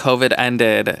since COVID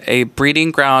ended, a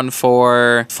breeding ground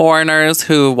for foreigners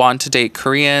who want to date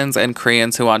Koreans and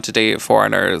Koreans who want to date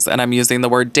foreigners. And I'm using the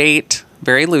word date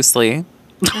very loosely.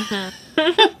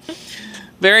 Mm-hmm.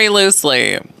 Very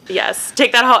loosely. Yes.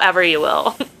 Take that however you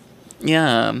will.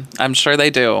 Yeah, I'm sure they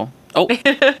do. Oh.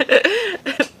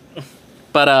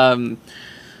 But I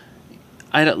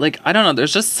don't know.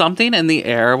 There's just something in the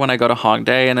air when I go to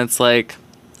Hongdae, and it's like,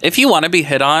 if you want to be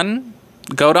hit on,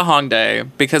 go to Hongdae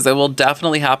because it will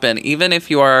definitely happen. Even if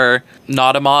you are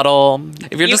not a model,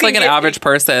 if you're just like an average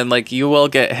person, like you will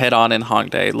get hit on in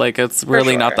Hongdae. Like it's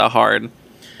really not that hard.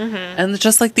 Mm-hmm. And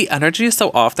just like the energy is so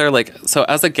off there. Like, so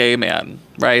as a gay man,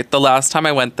 right? The last time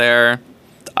I went there,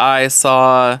 I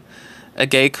saw a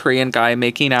gay Korean guy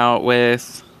making out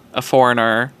with a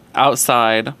foreigner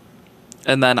outside.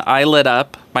 And then I lit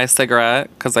up my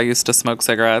cigarette because I used to smoke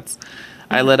cigarettes.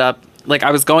 Mm-hmm. I lit up, like I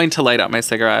was going to light up my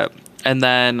cigarette. And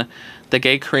then the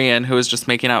gay Korean who was just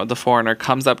making out with the foreigner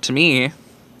comes up to me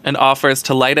and offers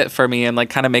to light it for me and like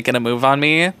kind of making a move on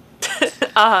me.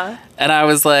 Uh-huh. And I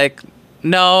was like,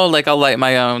 no, like I'll light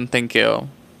my own. Thank you.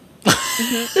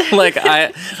 Mm-hmm.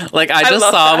 I just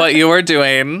saw what you were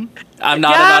doing. I'm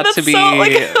not about to be I'm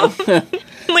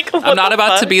not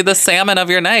about to be the salmon of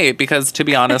your night because, to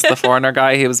be honest, the foreigner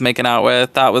guy he was making out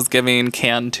with, that was giving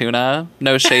canned tuna.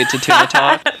 No shade to tuna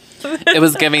talk. It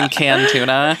was giving canned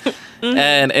tuna. Mm-hmm.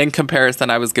 And in comparison,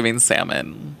 I was giving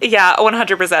salmon. Yeah,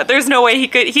 100%. There's no way he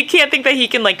can't think that he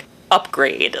can like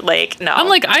upgrade. Like, no. I'm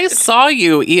like, I saw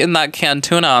you eating that canned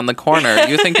tuna on the corner.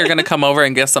 You think you're going to come over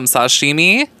and get some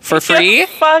sashimi for free?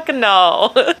 Fuck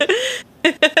no.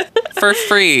 For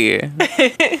free.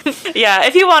 Yeah,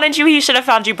 if he wanted you, he should have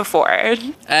found you before.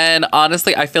 And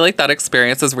honestly, I feel like that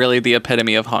experience is really the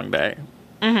epitome of Hongdae.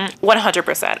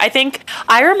 100%. I think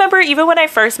I remember even when I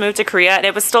first moved to Korea, and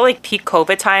it was still like peak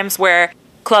COVID times where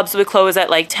clubs would close at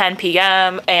like 10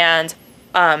 p.m. and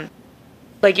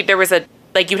like there was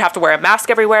you'd have to wear a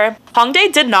mask everywhere.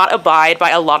 Hongdae did not abide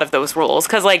by a lot of those rules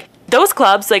because like those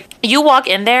clubs, like you walk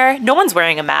in there, no one's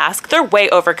wearing a mask. They're way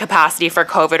over capacity for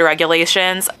COVID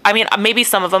regulations. I mean, maybe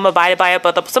some of them abided by it,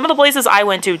 but some of the places I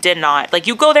went to did not. Like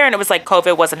you go there and it was like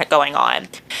COVID wasn't going on.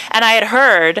 And I had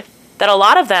heard that a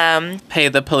lot of them pay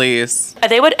the police.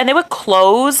 They would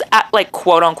close at like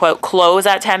quote unquote close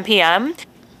at 10 p.m.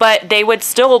 But they would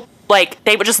still like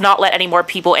they would just not let any more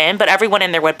people in, but everyone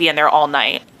in there would be in there all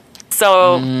night.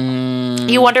 So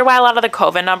you wonder why a lot of the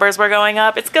COVID numbers were going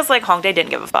up. It's because like Hongdae didn't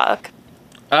give a fuck.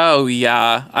 Oh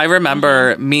yeah, I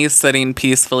remember me sitting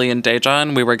peacefully in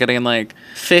Daejeon. We were getting like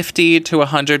 50 to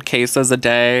 100 cases a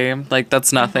day. Like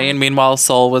that's nothing. Meanwhile,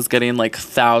 Seoul was getting like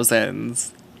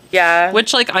thousands. Yeah.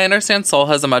 Which, like, I understand Seoul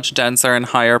has a much denser and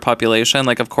higher population.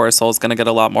 Like, of course, Seoul's going to get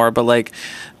a lot more. But, like,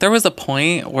 there was a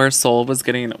point where Seoul was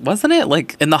getting, wasn't it,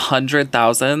 like, in the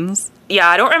 100,000s? Yeah,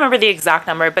 I don't remember the exact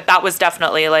number, but that was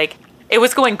definitely, like, it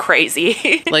was going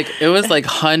crazy. Like, it was, like,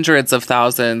 hundreds of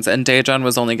thousands. And Daejeon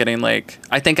was only getting, like,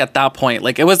 I think at that point,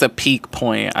 like, it was a peak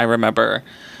point, I remember.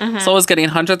 Seoul was getting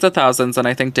hundreds of thousands. And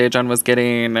I think Daejeon was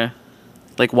getting,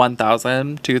 like,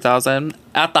 1,000, 2,000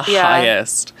 at the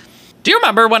highest. Do you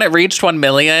remember when it reached 1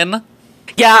 million?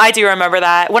 Yeah, I do remember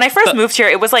that. When I first moved here,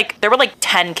 it was like, there were like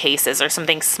 10 cases or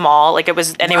something small. Like it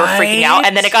was, and they were freaking out.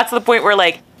 And then it got to the point where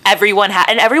like everyone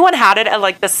had it at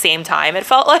like the same time, it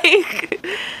felt like.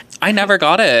 I never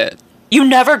got it. You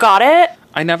never got it?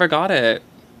 I never got it.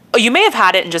 Oh, you may have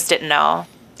had it and just didn't know.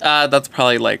 That's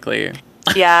probably likely.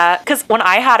 Yeah, because when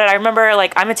I had it, I remember,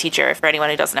 like, I'm a teacher, for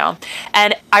anyone who doesn't know.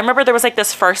 And I remember there was like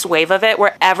this first wave of it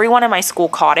where everyone in my school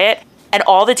caught it. And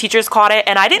all the teachers caught it,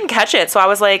 and I didn't catch it. So I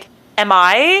was like, am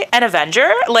I an Avenger?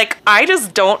 Like, I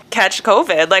just don't catch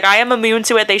COVID. Like, I am immune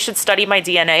to it. They should study my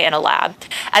DNA in a lab.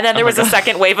 And then there was a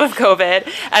second wave of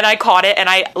COVID, and I caught it, and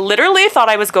I literally thought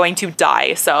I was going to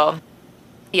die. So,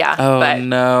 yeah. Oh,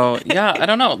 no. Yeah, I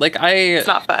don't know. Like, It's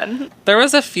not fun. There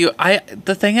was a few...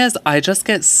 The thing is, I just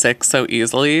get sick so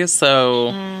easily.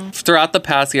 So, throughout the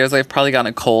past years, I've probably gotten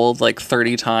a cold, like,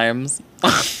 30 times.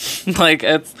 Like,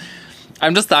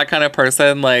 I'm just that kind of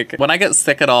person. Like, when I get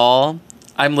sick at all,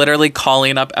 I'm literally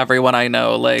calling up everyone I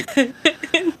know. Like,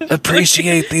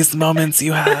 appreciate these moments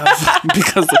you have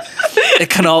because it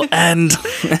can all end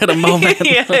at a moment.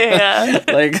 Yeah.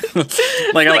 like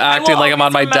I'm acting like I'm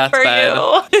on my deathbed.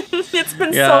 It's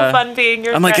been so fun being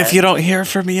your I'm friend. like, if you don't hear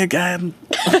from me again,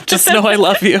 just know I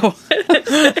love you.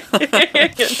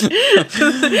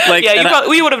 Like, yeah,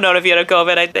 we would have known if you had a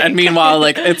COVID, I think. And meanwhile,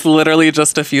 like, it's literally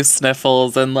just a few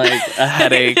sniffles and like a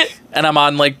headache, and I'm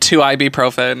on like 2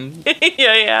 ibuprofen.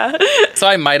 Yeah. So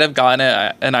I might have gotten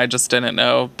it, and I just didn't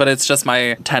know. But it's just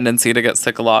my tendency to get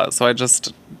sick a lot, so I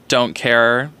just don't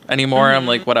care anymore. I'm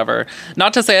like, whatever.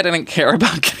 Not to say I didn't care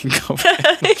about getting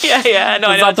COVID. Yeah. No,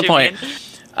 I know That's not the point.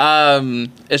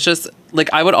 It's just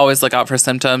like I would always look out for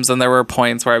symptoms, and there were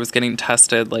points where I was getting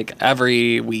tested like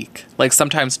every week, like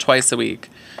sometimes twice a week.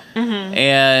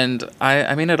 And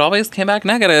I mean, it always came back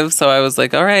negative. So I was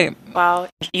like, all right. Wow.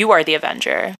 You are the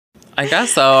Avenger. I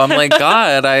guess so. I'm like,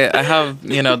 God, I have,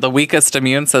 the weakest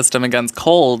immune system against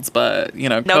colds, but,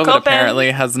 COVID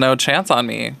apparently has no chance on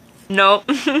me. Nope.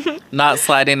 Not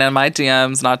sliding in my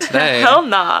DMs, not today. Hell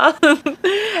nah.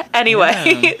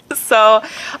 Anyway, so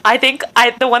I think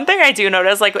the one thing I do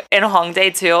notice, like in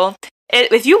Hongdae too,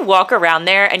 if you walk around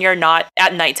there and you're not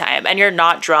at nighttime and you're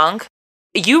not drunk,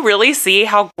 you really see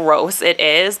how gross it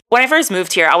is. When I first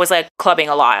moved here, I was like clubbing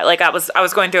a lot. Like I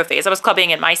was going through a phase. I was clubbing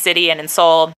in my city and in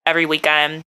Seoul every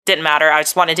weekend. Didn't matter. I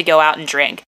just wanted to go out and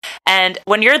drink. And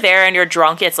when you're there and you're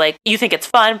drunk, it's like, you think it's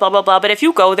fun, blah, blah, blah. But if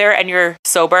you go there and you're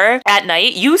sober at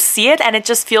night, you see it and it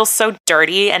just feels so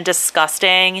dirty and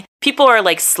disgusting. People are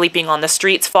like sleeping on the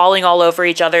streets, falling all over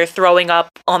each other, throwing up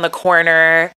on the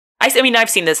corner. I mean, I've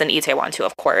seen this in Itaewon too,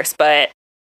 of course, but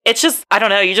it's just, I don't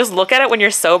know. You just look at it when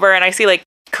you're sober and I see like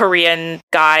Korean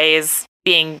guys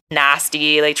being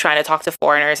nasty, like trying to talk to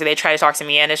foreigners, or they try to talk to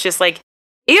me, and it's just like,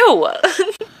 ew.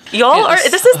 Y'all are,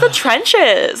 this is the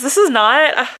trenches. This is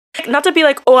not to be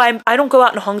like, oh, I don't go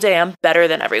out in Hongdae, I'm better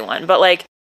than everyone. But like,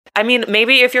 I mean,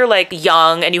 maybe if you're like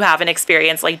young and you haven't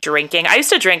experienced like drinking. I used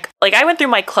to drink, like I went through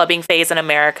my clubbing phase in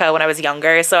America when I was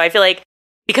younger. So I feel like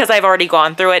because I've already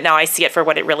gone through it, now I see it for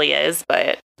what it really is.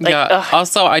 But like, yeah. ugh.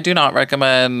 Also, I do not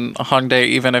recommend Hongdae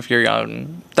even if you're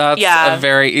young. That's a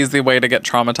very easy way to get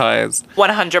traumatized.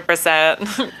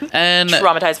 100%. And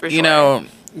traumatized for sure. You know,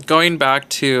 going back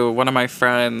to one of my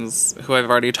friends who I've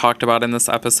already talked about in this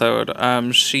episode,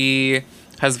 she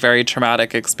has very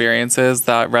traumatic experiences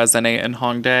that resonate in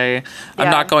Hongdae. I'm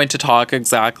not going to talk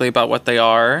exactly about what they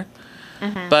are,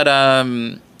 but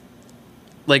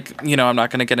like, you know, I'm not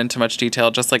going to get into much detail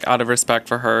just like out of respect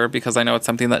for her because I know it's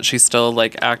something that she still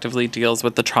like actively deals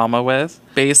with the trauma with.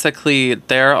 Basically,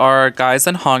 there are guys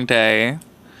in Hongdae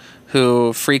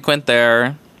who frequent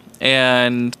there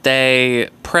and they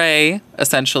prey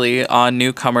essentially on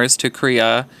newcomers to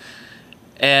Korea,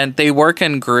 and they work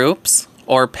in groups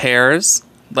or pairs.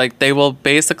 Like they will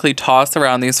basically toss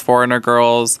around these foreigner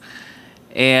girls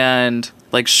and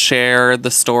like share the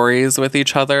stories with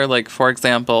each other. Like, for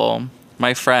example,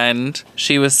 my friend,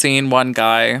 she was seeing one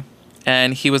guy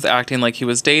and he was acting like he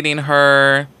was dating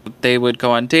her. They would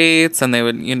go on dates and they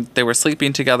would, you know, they were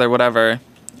sleeping together, whatever.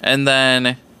 And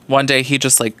then one day he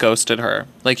just like ghosted her.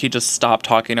 Like he just stopped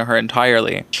talking to her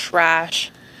entirely.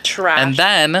 Trash. And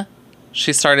then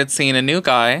she started seeing a new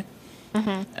guy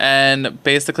and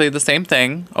basically the same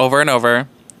thing over and over.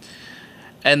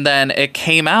 And then it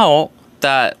came out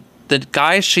that the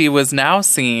guy she was now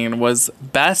seeing was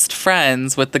best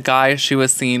friends with the guy she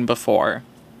was seeing before.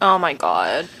 Oh my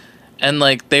God. And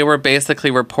like they were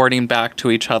basically reporting back to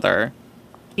each other.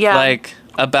 Yeah. Like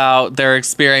about their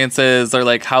experiences or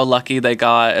like how lucky they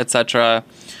got, etc.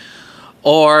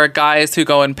 Or guys who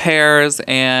go in pairs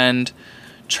and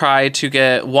try to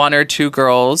get one or two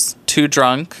girls too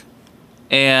drunk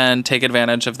and take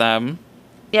advantage of them.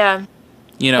 Yeah.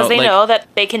 You know, because they like, know that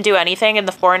they can do anything, and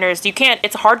the foreigners, you can't.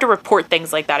 It's hard to report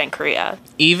things like that in Korea.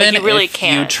 Even like, you really if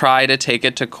can't. you try to take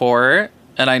it to court,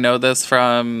 and I know this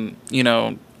from, you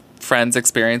know, friends'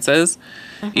 experiences,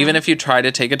 even if you try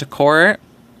to take it to court,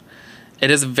 it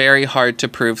is very hard to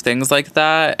prove things like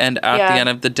that. And at the end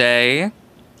of the day,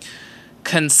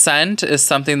 consent is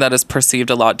something that is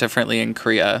perceived a lot differently in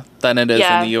Korea than it is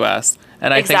in the US.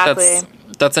 And I think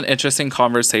that's an interesting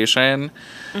conversation.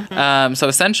 So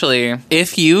essentially,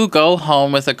 if you go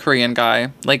home with a Korean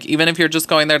guy, like even if you're just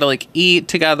going there to like eat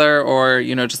together or,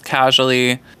 you know, just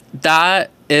casually, that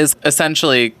is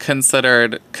essentially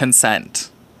considered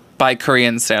consent by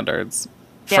Korean standards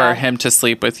for him to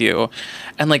sleep with you.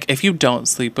 And like if you don't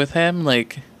sleep with him,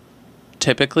 like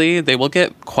typically they will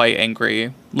get quite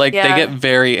angry. Like they get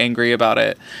very angry about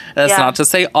it. That's not to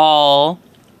say all,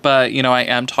 but, you know, I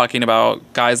am talking about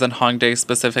guys in Hongdae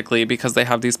specifically because they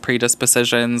have these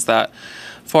predispositions that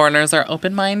foreigners are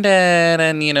open-minded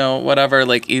and, you know, whatever,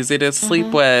 like easy to sleep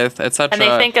with, etc. And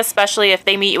they think, especially if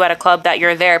they meet you at a club, that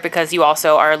you're there because you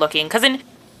also are looking. Because in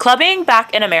clubbing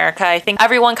back in America, I think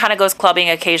everyone kind of goes clubbing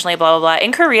occasionally, blah, blah, blah.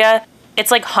 In Korea, it's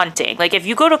like hunting. Like if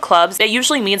you go to clubs, it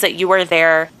usually means that you were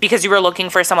there because you were looking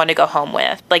for someone to go home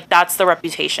with. Like that's the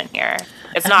reputation here.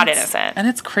 It's not innocent. And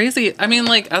it's crazy. I mean,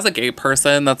 like, as a gay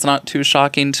person, that's not too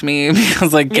shocking to me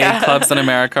because, like, gay clubs in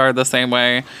America are the same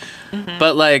way.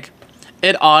 But, like,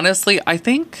 it honestly, I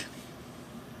think,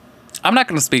 I'm not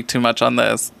going to speak too much on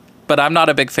this, but I'm not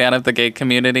a big fan of the gay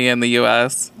community in the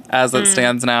U.S. as it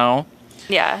stands now.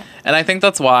 Yeah. And I think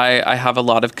that's why I have a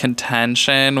lot of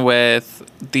contention with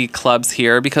the clubs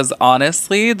here because,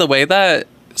 honestly, the way that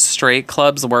straight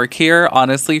clubs work here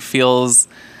honestly feels,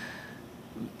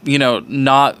 you know,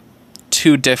 not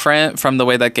too different from the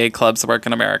way that gay clubs work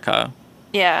in America.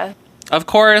 Yeah. Of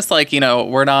course, like, you know,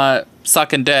 we're not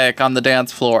sucking dick on the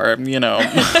dance floor, you know.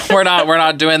 we're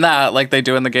not doing that like they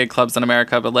do in the gay clubs in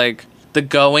America, but like the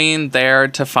going there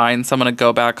to find someone to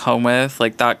go back home with,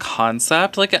 like that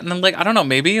concept, like, and then, like, I don't know,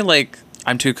 maybe like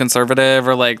I'm too conservative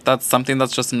or like that's something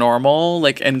that's just normal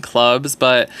like in clubs,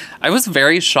 but I was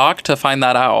very shocked to find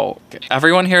that out.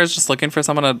 Everyone here is just looking for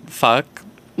someone to fuck.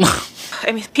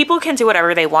 I mean, people can do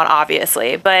whatever they want,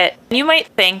 obviously, but you might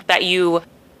think that you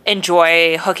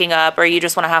enjoy hooking up or you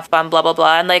just want to have fun, blah, blah,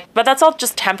 blah. And like, but that's all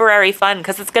just temporary fun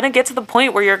because it's going to get to the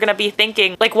point where you're going to be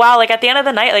thinking like, wow, like at the end of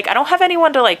the night, like I don't have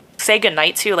anyone to like say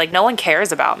goodnight to. Like no one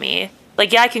cares about me.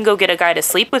 Like, yeah, I can go get a guy to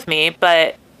sleep with me,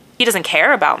 but he doesn't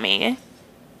care about me.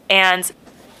 And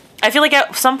I feel like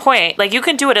at some point, like you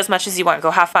can do it as much as you want, go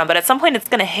have fun, but at some point it's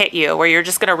going to hit you where you're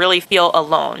just going to really feel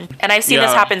alone. And I've seen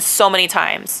this happen so many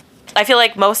times. I feel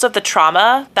like most of the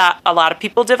trauma that a lot of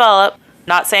people develop,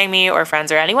 not saying me or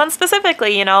friends or anyone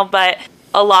specifically, you know, but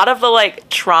a lot of the like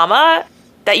trauma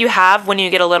that you have when you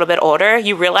get a little bit older,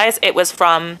 you realize it was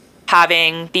from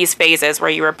having these phases where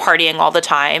you were partying all the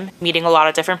time, meeting a lot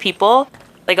of different people,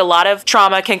 like a lot of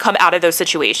trauma can come out of those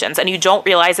situations and you don't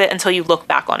realize it until you look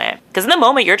back on it. Because in the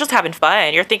moment, you're just having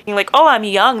fun. You're thinking like, oh, I'm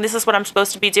young. This is what I'm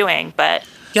supposed to be doing. But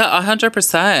yeah,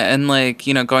 100%. And like,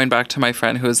 you know, going back to my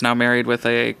friend who is now married with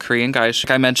a Korean guy,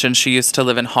 I mentioned she used to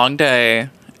live in Hongdae,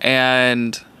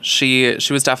 and she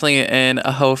was definitely in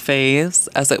a hoe phase,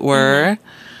 as it were.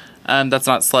 That's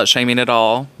not slut shaming at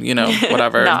all, you know,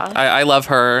 whatever. No. I love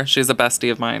her. She's a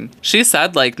bestie of mine. She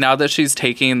said, like, now that she's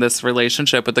taking this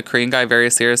relationship with the Korean guy very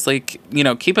seriously, you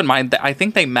know, keep in mind that I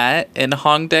think they met in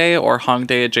Hongdae or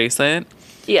Hongdae adjacent.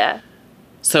 yeah.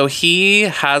 So he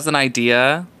has an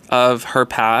idea of her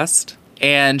past,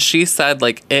 and she said,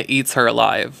 like, it eats her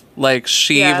alive. Like,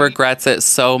 she regrets it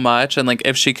so much, and, like,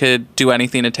 if she could do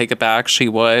anything to take it back, she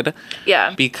would.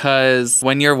 Yeah. Because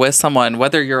when you're with someone,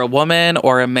 whether you're a woman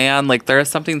or a man, like, there is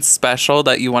something special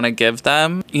that you want to give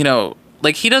them. You know,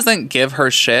 like, he doesn't give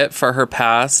her shit for her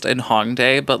past in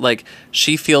Hongdae, but, like,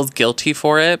 she feels guilty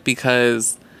for it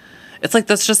because it's, like,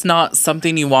 that's just not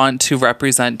something you want to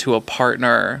represent to a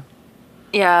partner.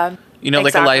 Yeah. You know,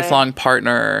 exactly. like a lifelong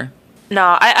partner.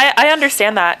 No, I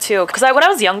understand that too. Because when I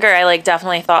was younger, I like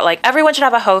definitely thought like everyone should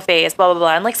have a hoe phase, blah, blah,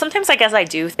 blah. And like sometimes I guess I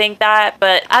do think that.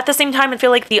 But at the same time, I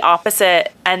feel like the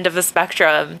opposite end of the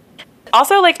spectrum.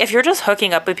 Also, like if you're just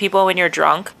hooking up with people when you're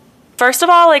drunk, first of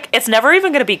all, like it's never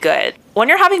even going to be good. When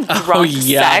you're having drunk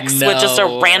sex with just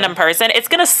a random person, it's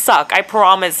going to suck. I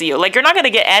promise you. Like you're not going to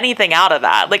get anything out of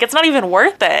that. Like it's not even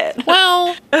worth it.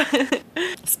 Well,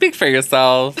 speak for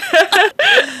yourself.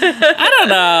 I don't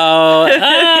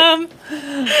know.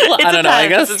 Well, I don't know. I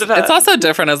guess it's also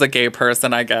different as a gay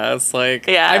person, I guess. Like,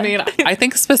 yeah. I mean, I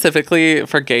think specifically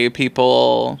for gay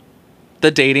people, the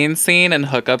dating scene and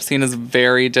hookup scene is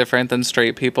very different than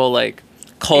straight people, like,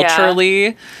 culturally.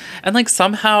 Yeah. And, like,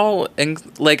 somehow,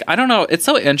 like, I don't know. It's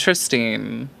so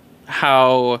interesting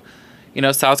how, you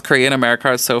know, South Korea and America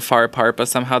are so far apart, but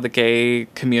somehow the gay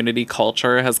community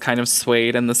culture has kind of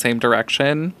swayed in the same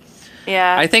direction.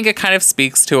 Yeah. I think it kind of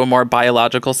speaks to a more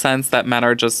biological sense that men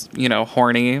are just, you know,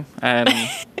 horny and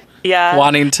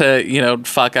wanting to, you know,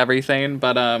 fuck everything.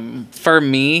 But for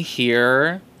me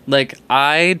here, like,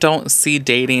 I don't see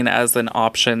dating as an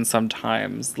option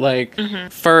sometimes. Like,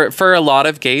 for a lot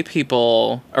of gay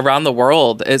people around the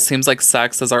world, it seems like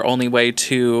sex is our only way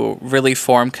to really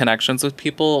form connections with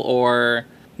people or,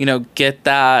 you know, get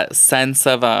that sense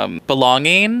of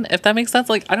belonging, if that makes sense.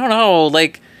 Like, I don't know.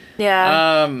 Like,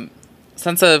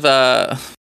 sense of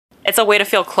it's a way to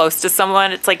feel close to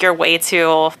someone. It's like your way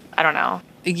to, I don't know.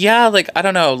 Yeah, like, I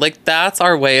don't know. Like, that's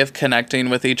our way of connecting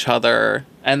with each other.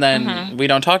 And then we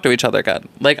don't talk to each other again.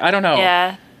 Like, I don't know.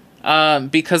 Yeah.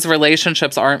 Because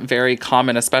relationships aren't very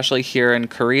common, especially here in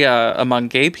Korea among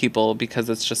gay people, because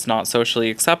it's just not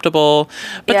socially acceptable.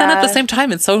 But then at the same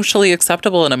time, it's socially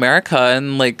acceptable in America.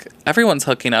 And, like, everyone's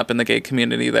hooking up in the gay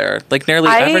community there. Like, nearly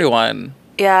everyone.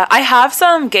 Yeah, I have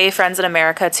some gay friends in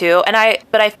America too, and I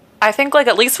think like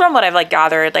at least from what I've like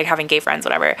gathered, like having gay friends,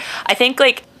 whatever. I think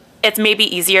like it's maybe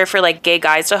easier for like gay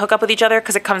guys to hook up with each other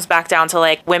because it comes back down to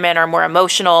like women are more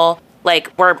emotional, like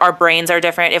our brains are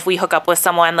different. If we hook up with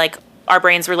someone, like our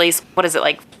brains release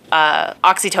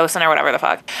oxytocin or whatever the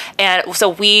fuck, and so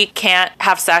we can't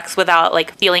have sex without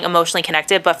like feeling emotionally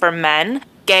connected. But for men,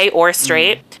 gay or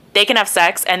straight, they can have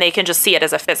sex and they can just see it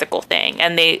as a physical thing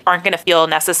and they aren't going to feel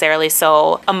necessarily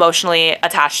so emotionally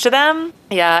attached to them.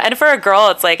 Yeah. And for a girl,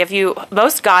 it's like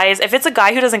most guys, if it's a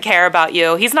guy who doesn't care about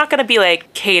you, he's not going to be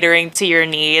like catering to your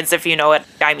needs, if you know what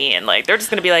I mean. Like they're just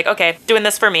going to be like, okay, doing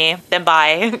this for me, then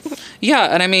bye. Yeah.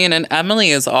 And I mean, and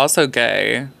Emily is also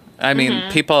gay. I mean,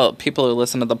 people who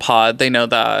listen to the pod, they know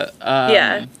that.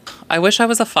 Yeah. I wish I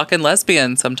was a fucking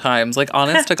lesbian sometimes, like,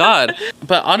 honest to God.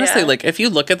 But honestly, like, if you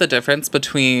look at the difference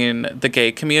between the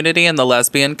gay community and the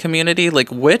lesbian community,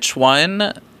 like, which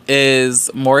one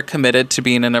is more committed to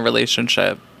being in a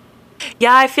relationship?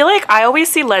 Yeah, I feel like I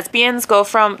always see lesbians go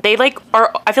from, I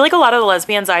feel like a lot of the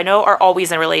lesbians I know are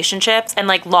always in relationships and,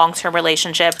 like, long-term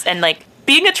relationships. And, like,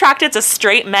 being attracted to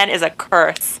straight men is a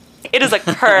curse. It is a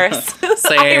curse.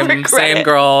 Same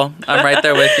girl. I'm right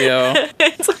there with you.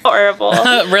 It's horrible.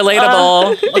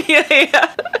 Relatable.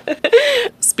 Yeah.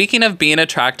 Speaking of being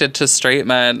attracted to straight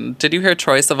men, did you hear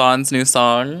Troye Sivan's new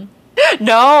song?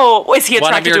 No. Is he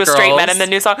attracted to a straight man in the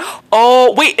new song?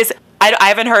 Oh, wait. I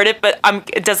haven't heard it, but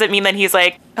does it mean that he's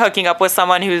like hooking up with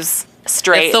someone who's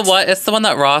straight? It's the one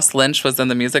that Ross Lynch was in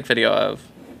the music video of.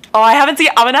 Oh, I haven't seen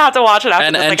it. I'm going to have to watch it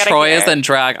after this. And Troy is in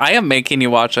drag. I am making you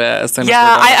watch it as soon as we're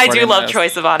done. Yeah, I do love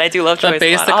Troye Sivan. I do love Troye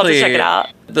Sivan. I'll have to check it out.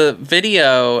 The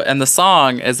video and the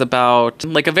song is about,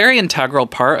 like, a very integral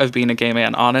part of being a gay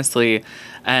man, honestly.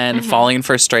 and falling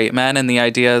for straight men. And the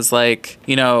idea is like,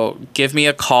 you know, give me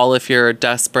a call if you're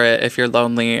desperate, if you're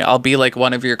lonely. I'll be like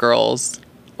one of your girls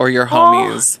or your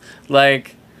homies.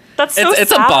 Like, that's so it's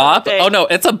sad. a bop. Oh no,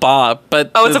 it's a bop,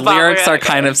 but it's the a bop. lyrics are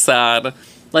kind of sad.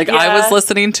 Like, I was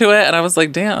listening to it and I was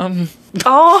like, damn.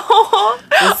 Oh,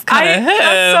 It's kind of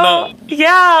him.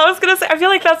 I was gonna say, I feel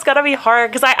like that's gotta be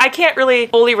hard because I can't really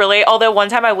fully relate. Although one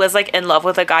time I was like in love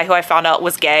with a guy who I found out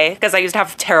was gay because I used to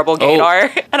have terrible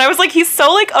gaydar, and I was like, he's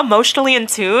so like emotionally in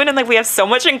tune, and like we have so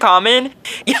much in common.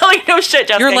 Yeah, like no shit,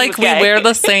 Jessica. You're like, we wear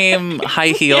the same high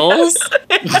heels.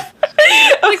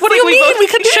 Like, what do you mean? We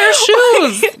can share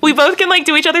shoes. We both can like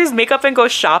do each other's makeup and go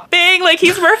shopping. Like,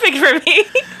 he's perfect for me.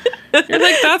 You're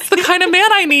like, that's the kind of man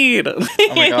I need. Oh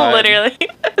my God. Literally.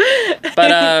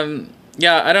 But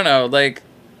yeah, I don't know. Like,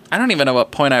 I don't even know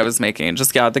what point I was making.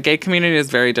 Just, yeah, the gay community is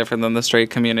very different than the straight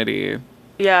community.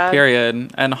 Yeah.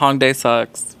 Period. And Hongdae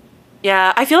sucks.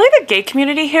 Yeah, I feel like the gay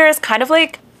community here is kind of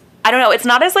like, I don't know, it's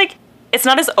not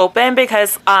as open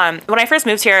because when I first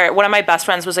moved here, one of my best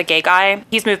friends was a gay guy.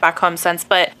 He's moved back home since,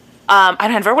 but I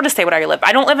never want to say where I live.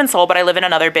 I don't live in Seoul, but I live in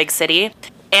another big city.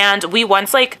 And we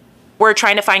once like were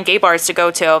trying to find gay bars to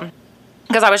go to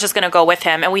because I was just going to go with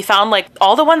him. And we found like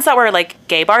all the ones that were like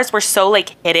gay bars were so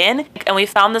like hidden. And we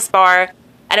found this bar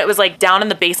and it was like down in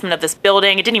the basement of this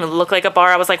building. It didn't even look like a bar.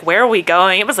 I was like, where are we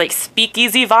going? It was like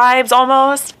speakeasy vibes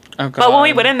almost. Oh, God. But when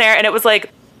we went in there and it was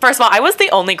like, first of all, I was the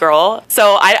only girl.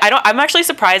 So I'm actually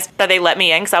surprised that they let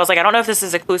me in because I was like, I don't know if this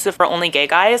is exclusive for only gay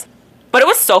guys. But it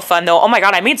was so fun though. Oh my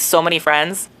God, I made so many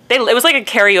friends. It was like a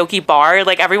karaoke bar.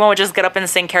 Like everyone would just get up and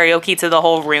sing karaoke to the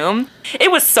whole room. It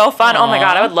was so fun. Aww. Oh my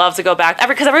God, I would love to go back.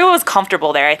 Because everyone was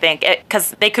comfortable there, I think.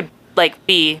 Because they could like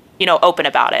be, you know, open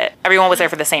about it. Everyone was there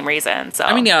for the same reason. So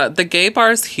I mean, yeah, the gay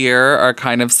bars here are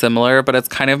kind of similar, but it's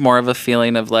kind of more of a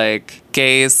feeling of like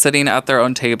gays sitting at their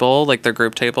own table, like their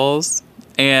group tables,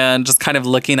 and just kind of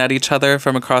looking at each other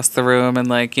from across the room and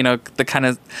like, you know, the kind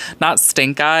of not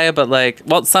stink eye, but like,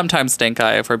 well, sometimes stink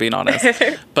eye if we're being honest,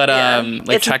 but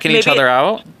like it's checking each other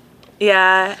out.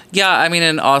 Yeah. Yeah, I mean,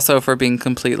 and also for being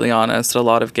completely honest, a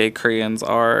lot of gay Koreans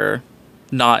are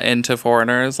not into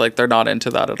foreigners. Like, they're not into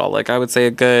that at all. Like, I would say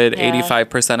a good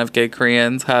 85% of gay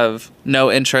Koreans have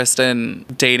no interest in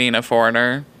dating a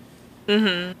foreigner.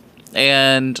 Mm-hmm.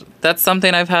 And that's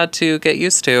something I've had to get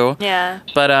used to. Yeah.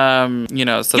 But, you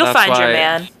know, so you'll that's why... You'll find your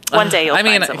man. One day you'll find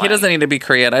someone. I mean, he doesn't need to be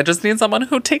Korean. I just need someone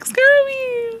who takes care of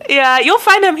me. Yeah, you'll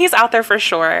find him. He's out there for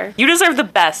sure. You deserve the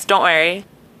best. Don't worry.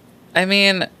 I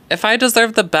mean, if I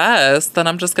deserve the best, then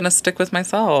I'm just going to stick with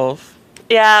myself.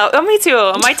 Yeah, me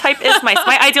too. My type is my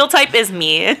ideal type is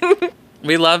me.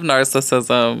 We love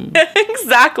narcissism.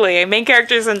 Exactly. Main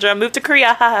character syndrome. Move to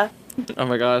Korea. Oh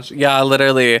my gosh. Yeah,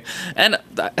 literally. And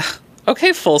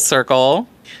okay, full circle.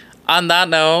 On that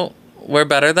note, we're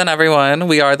better than everyone.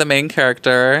 We are the main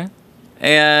character.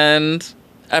 And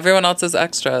everyone else is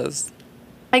extras.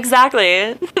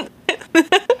 Exactly.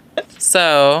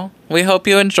 So, we hope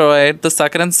you enjoyed the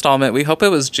second installment. We hope it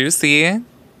was juicy.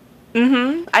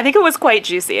 Mm-hmm. I think it was quite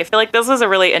juicy. I feel like this was a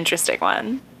really interesting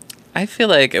one. I feel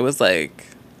like it was like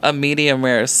a medium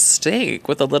rare steak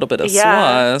with a little bit of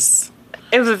sauce.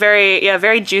 It was a very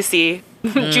juicy,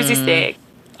 juicy steak.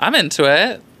 I'm into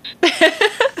it.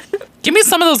 Give me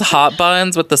some of those hot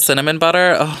buns with the cinnamon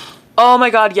butter. Oh my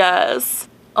God, yes.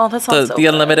 Oh, that sounds so the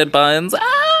good. unlimited buns.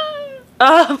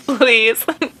 Oh, please.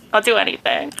 I'll do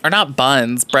anything. Or not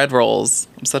buns, bread rolls.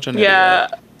 I'm such an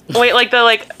idiot. Wait, like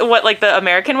the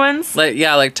American ones?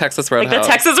 Like Texas Roadhouse. Like the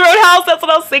Texas Roadhouse. That's what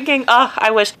I was thinking. Oh,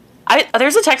 I wish.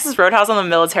 There's a Texas Roadhouse on the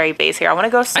military base here. I want to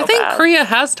go so bad. I think Korea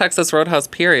has Texas Roadhouse,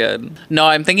 period. No,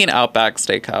 I'm thinking Outback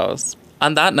Steakhouse.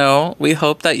 On that note, we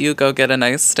hope that you go get a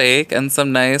nice steak and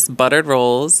some nice buttered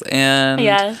rolls, and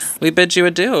we bid you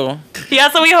adieu. Yeah,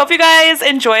 so we hope you guys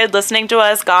enjoyed listening to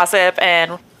us gossip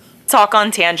and talk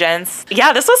on tangents.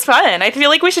 Yeah, this was fun. I feel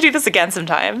like we should do this again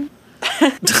sometime.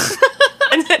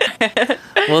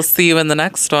 We'll see you in the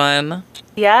next one.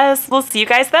 Yes, we'll see you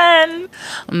guys then.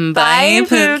 Bye,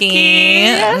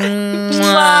 Pookie.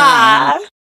 Mwah.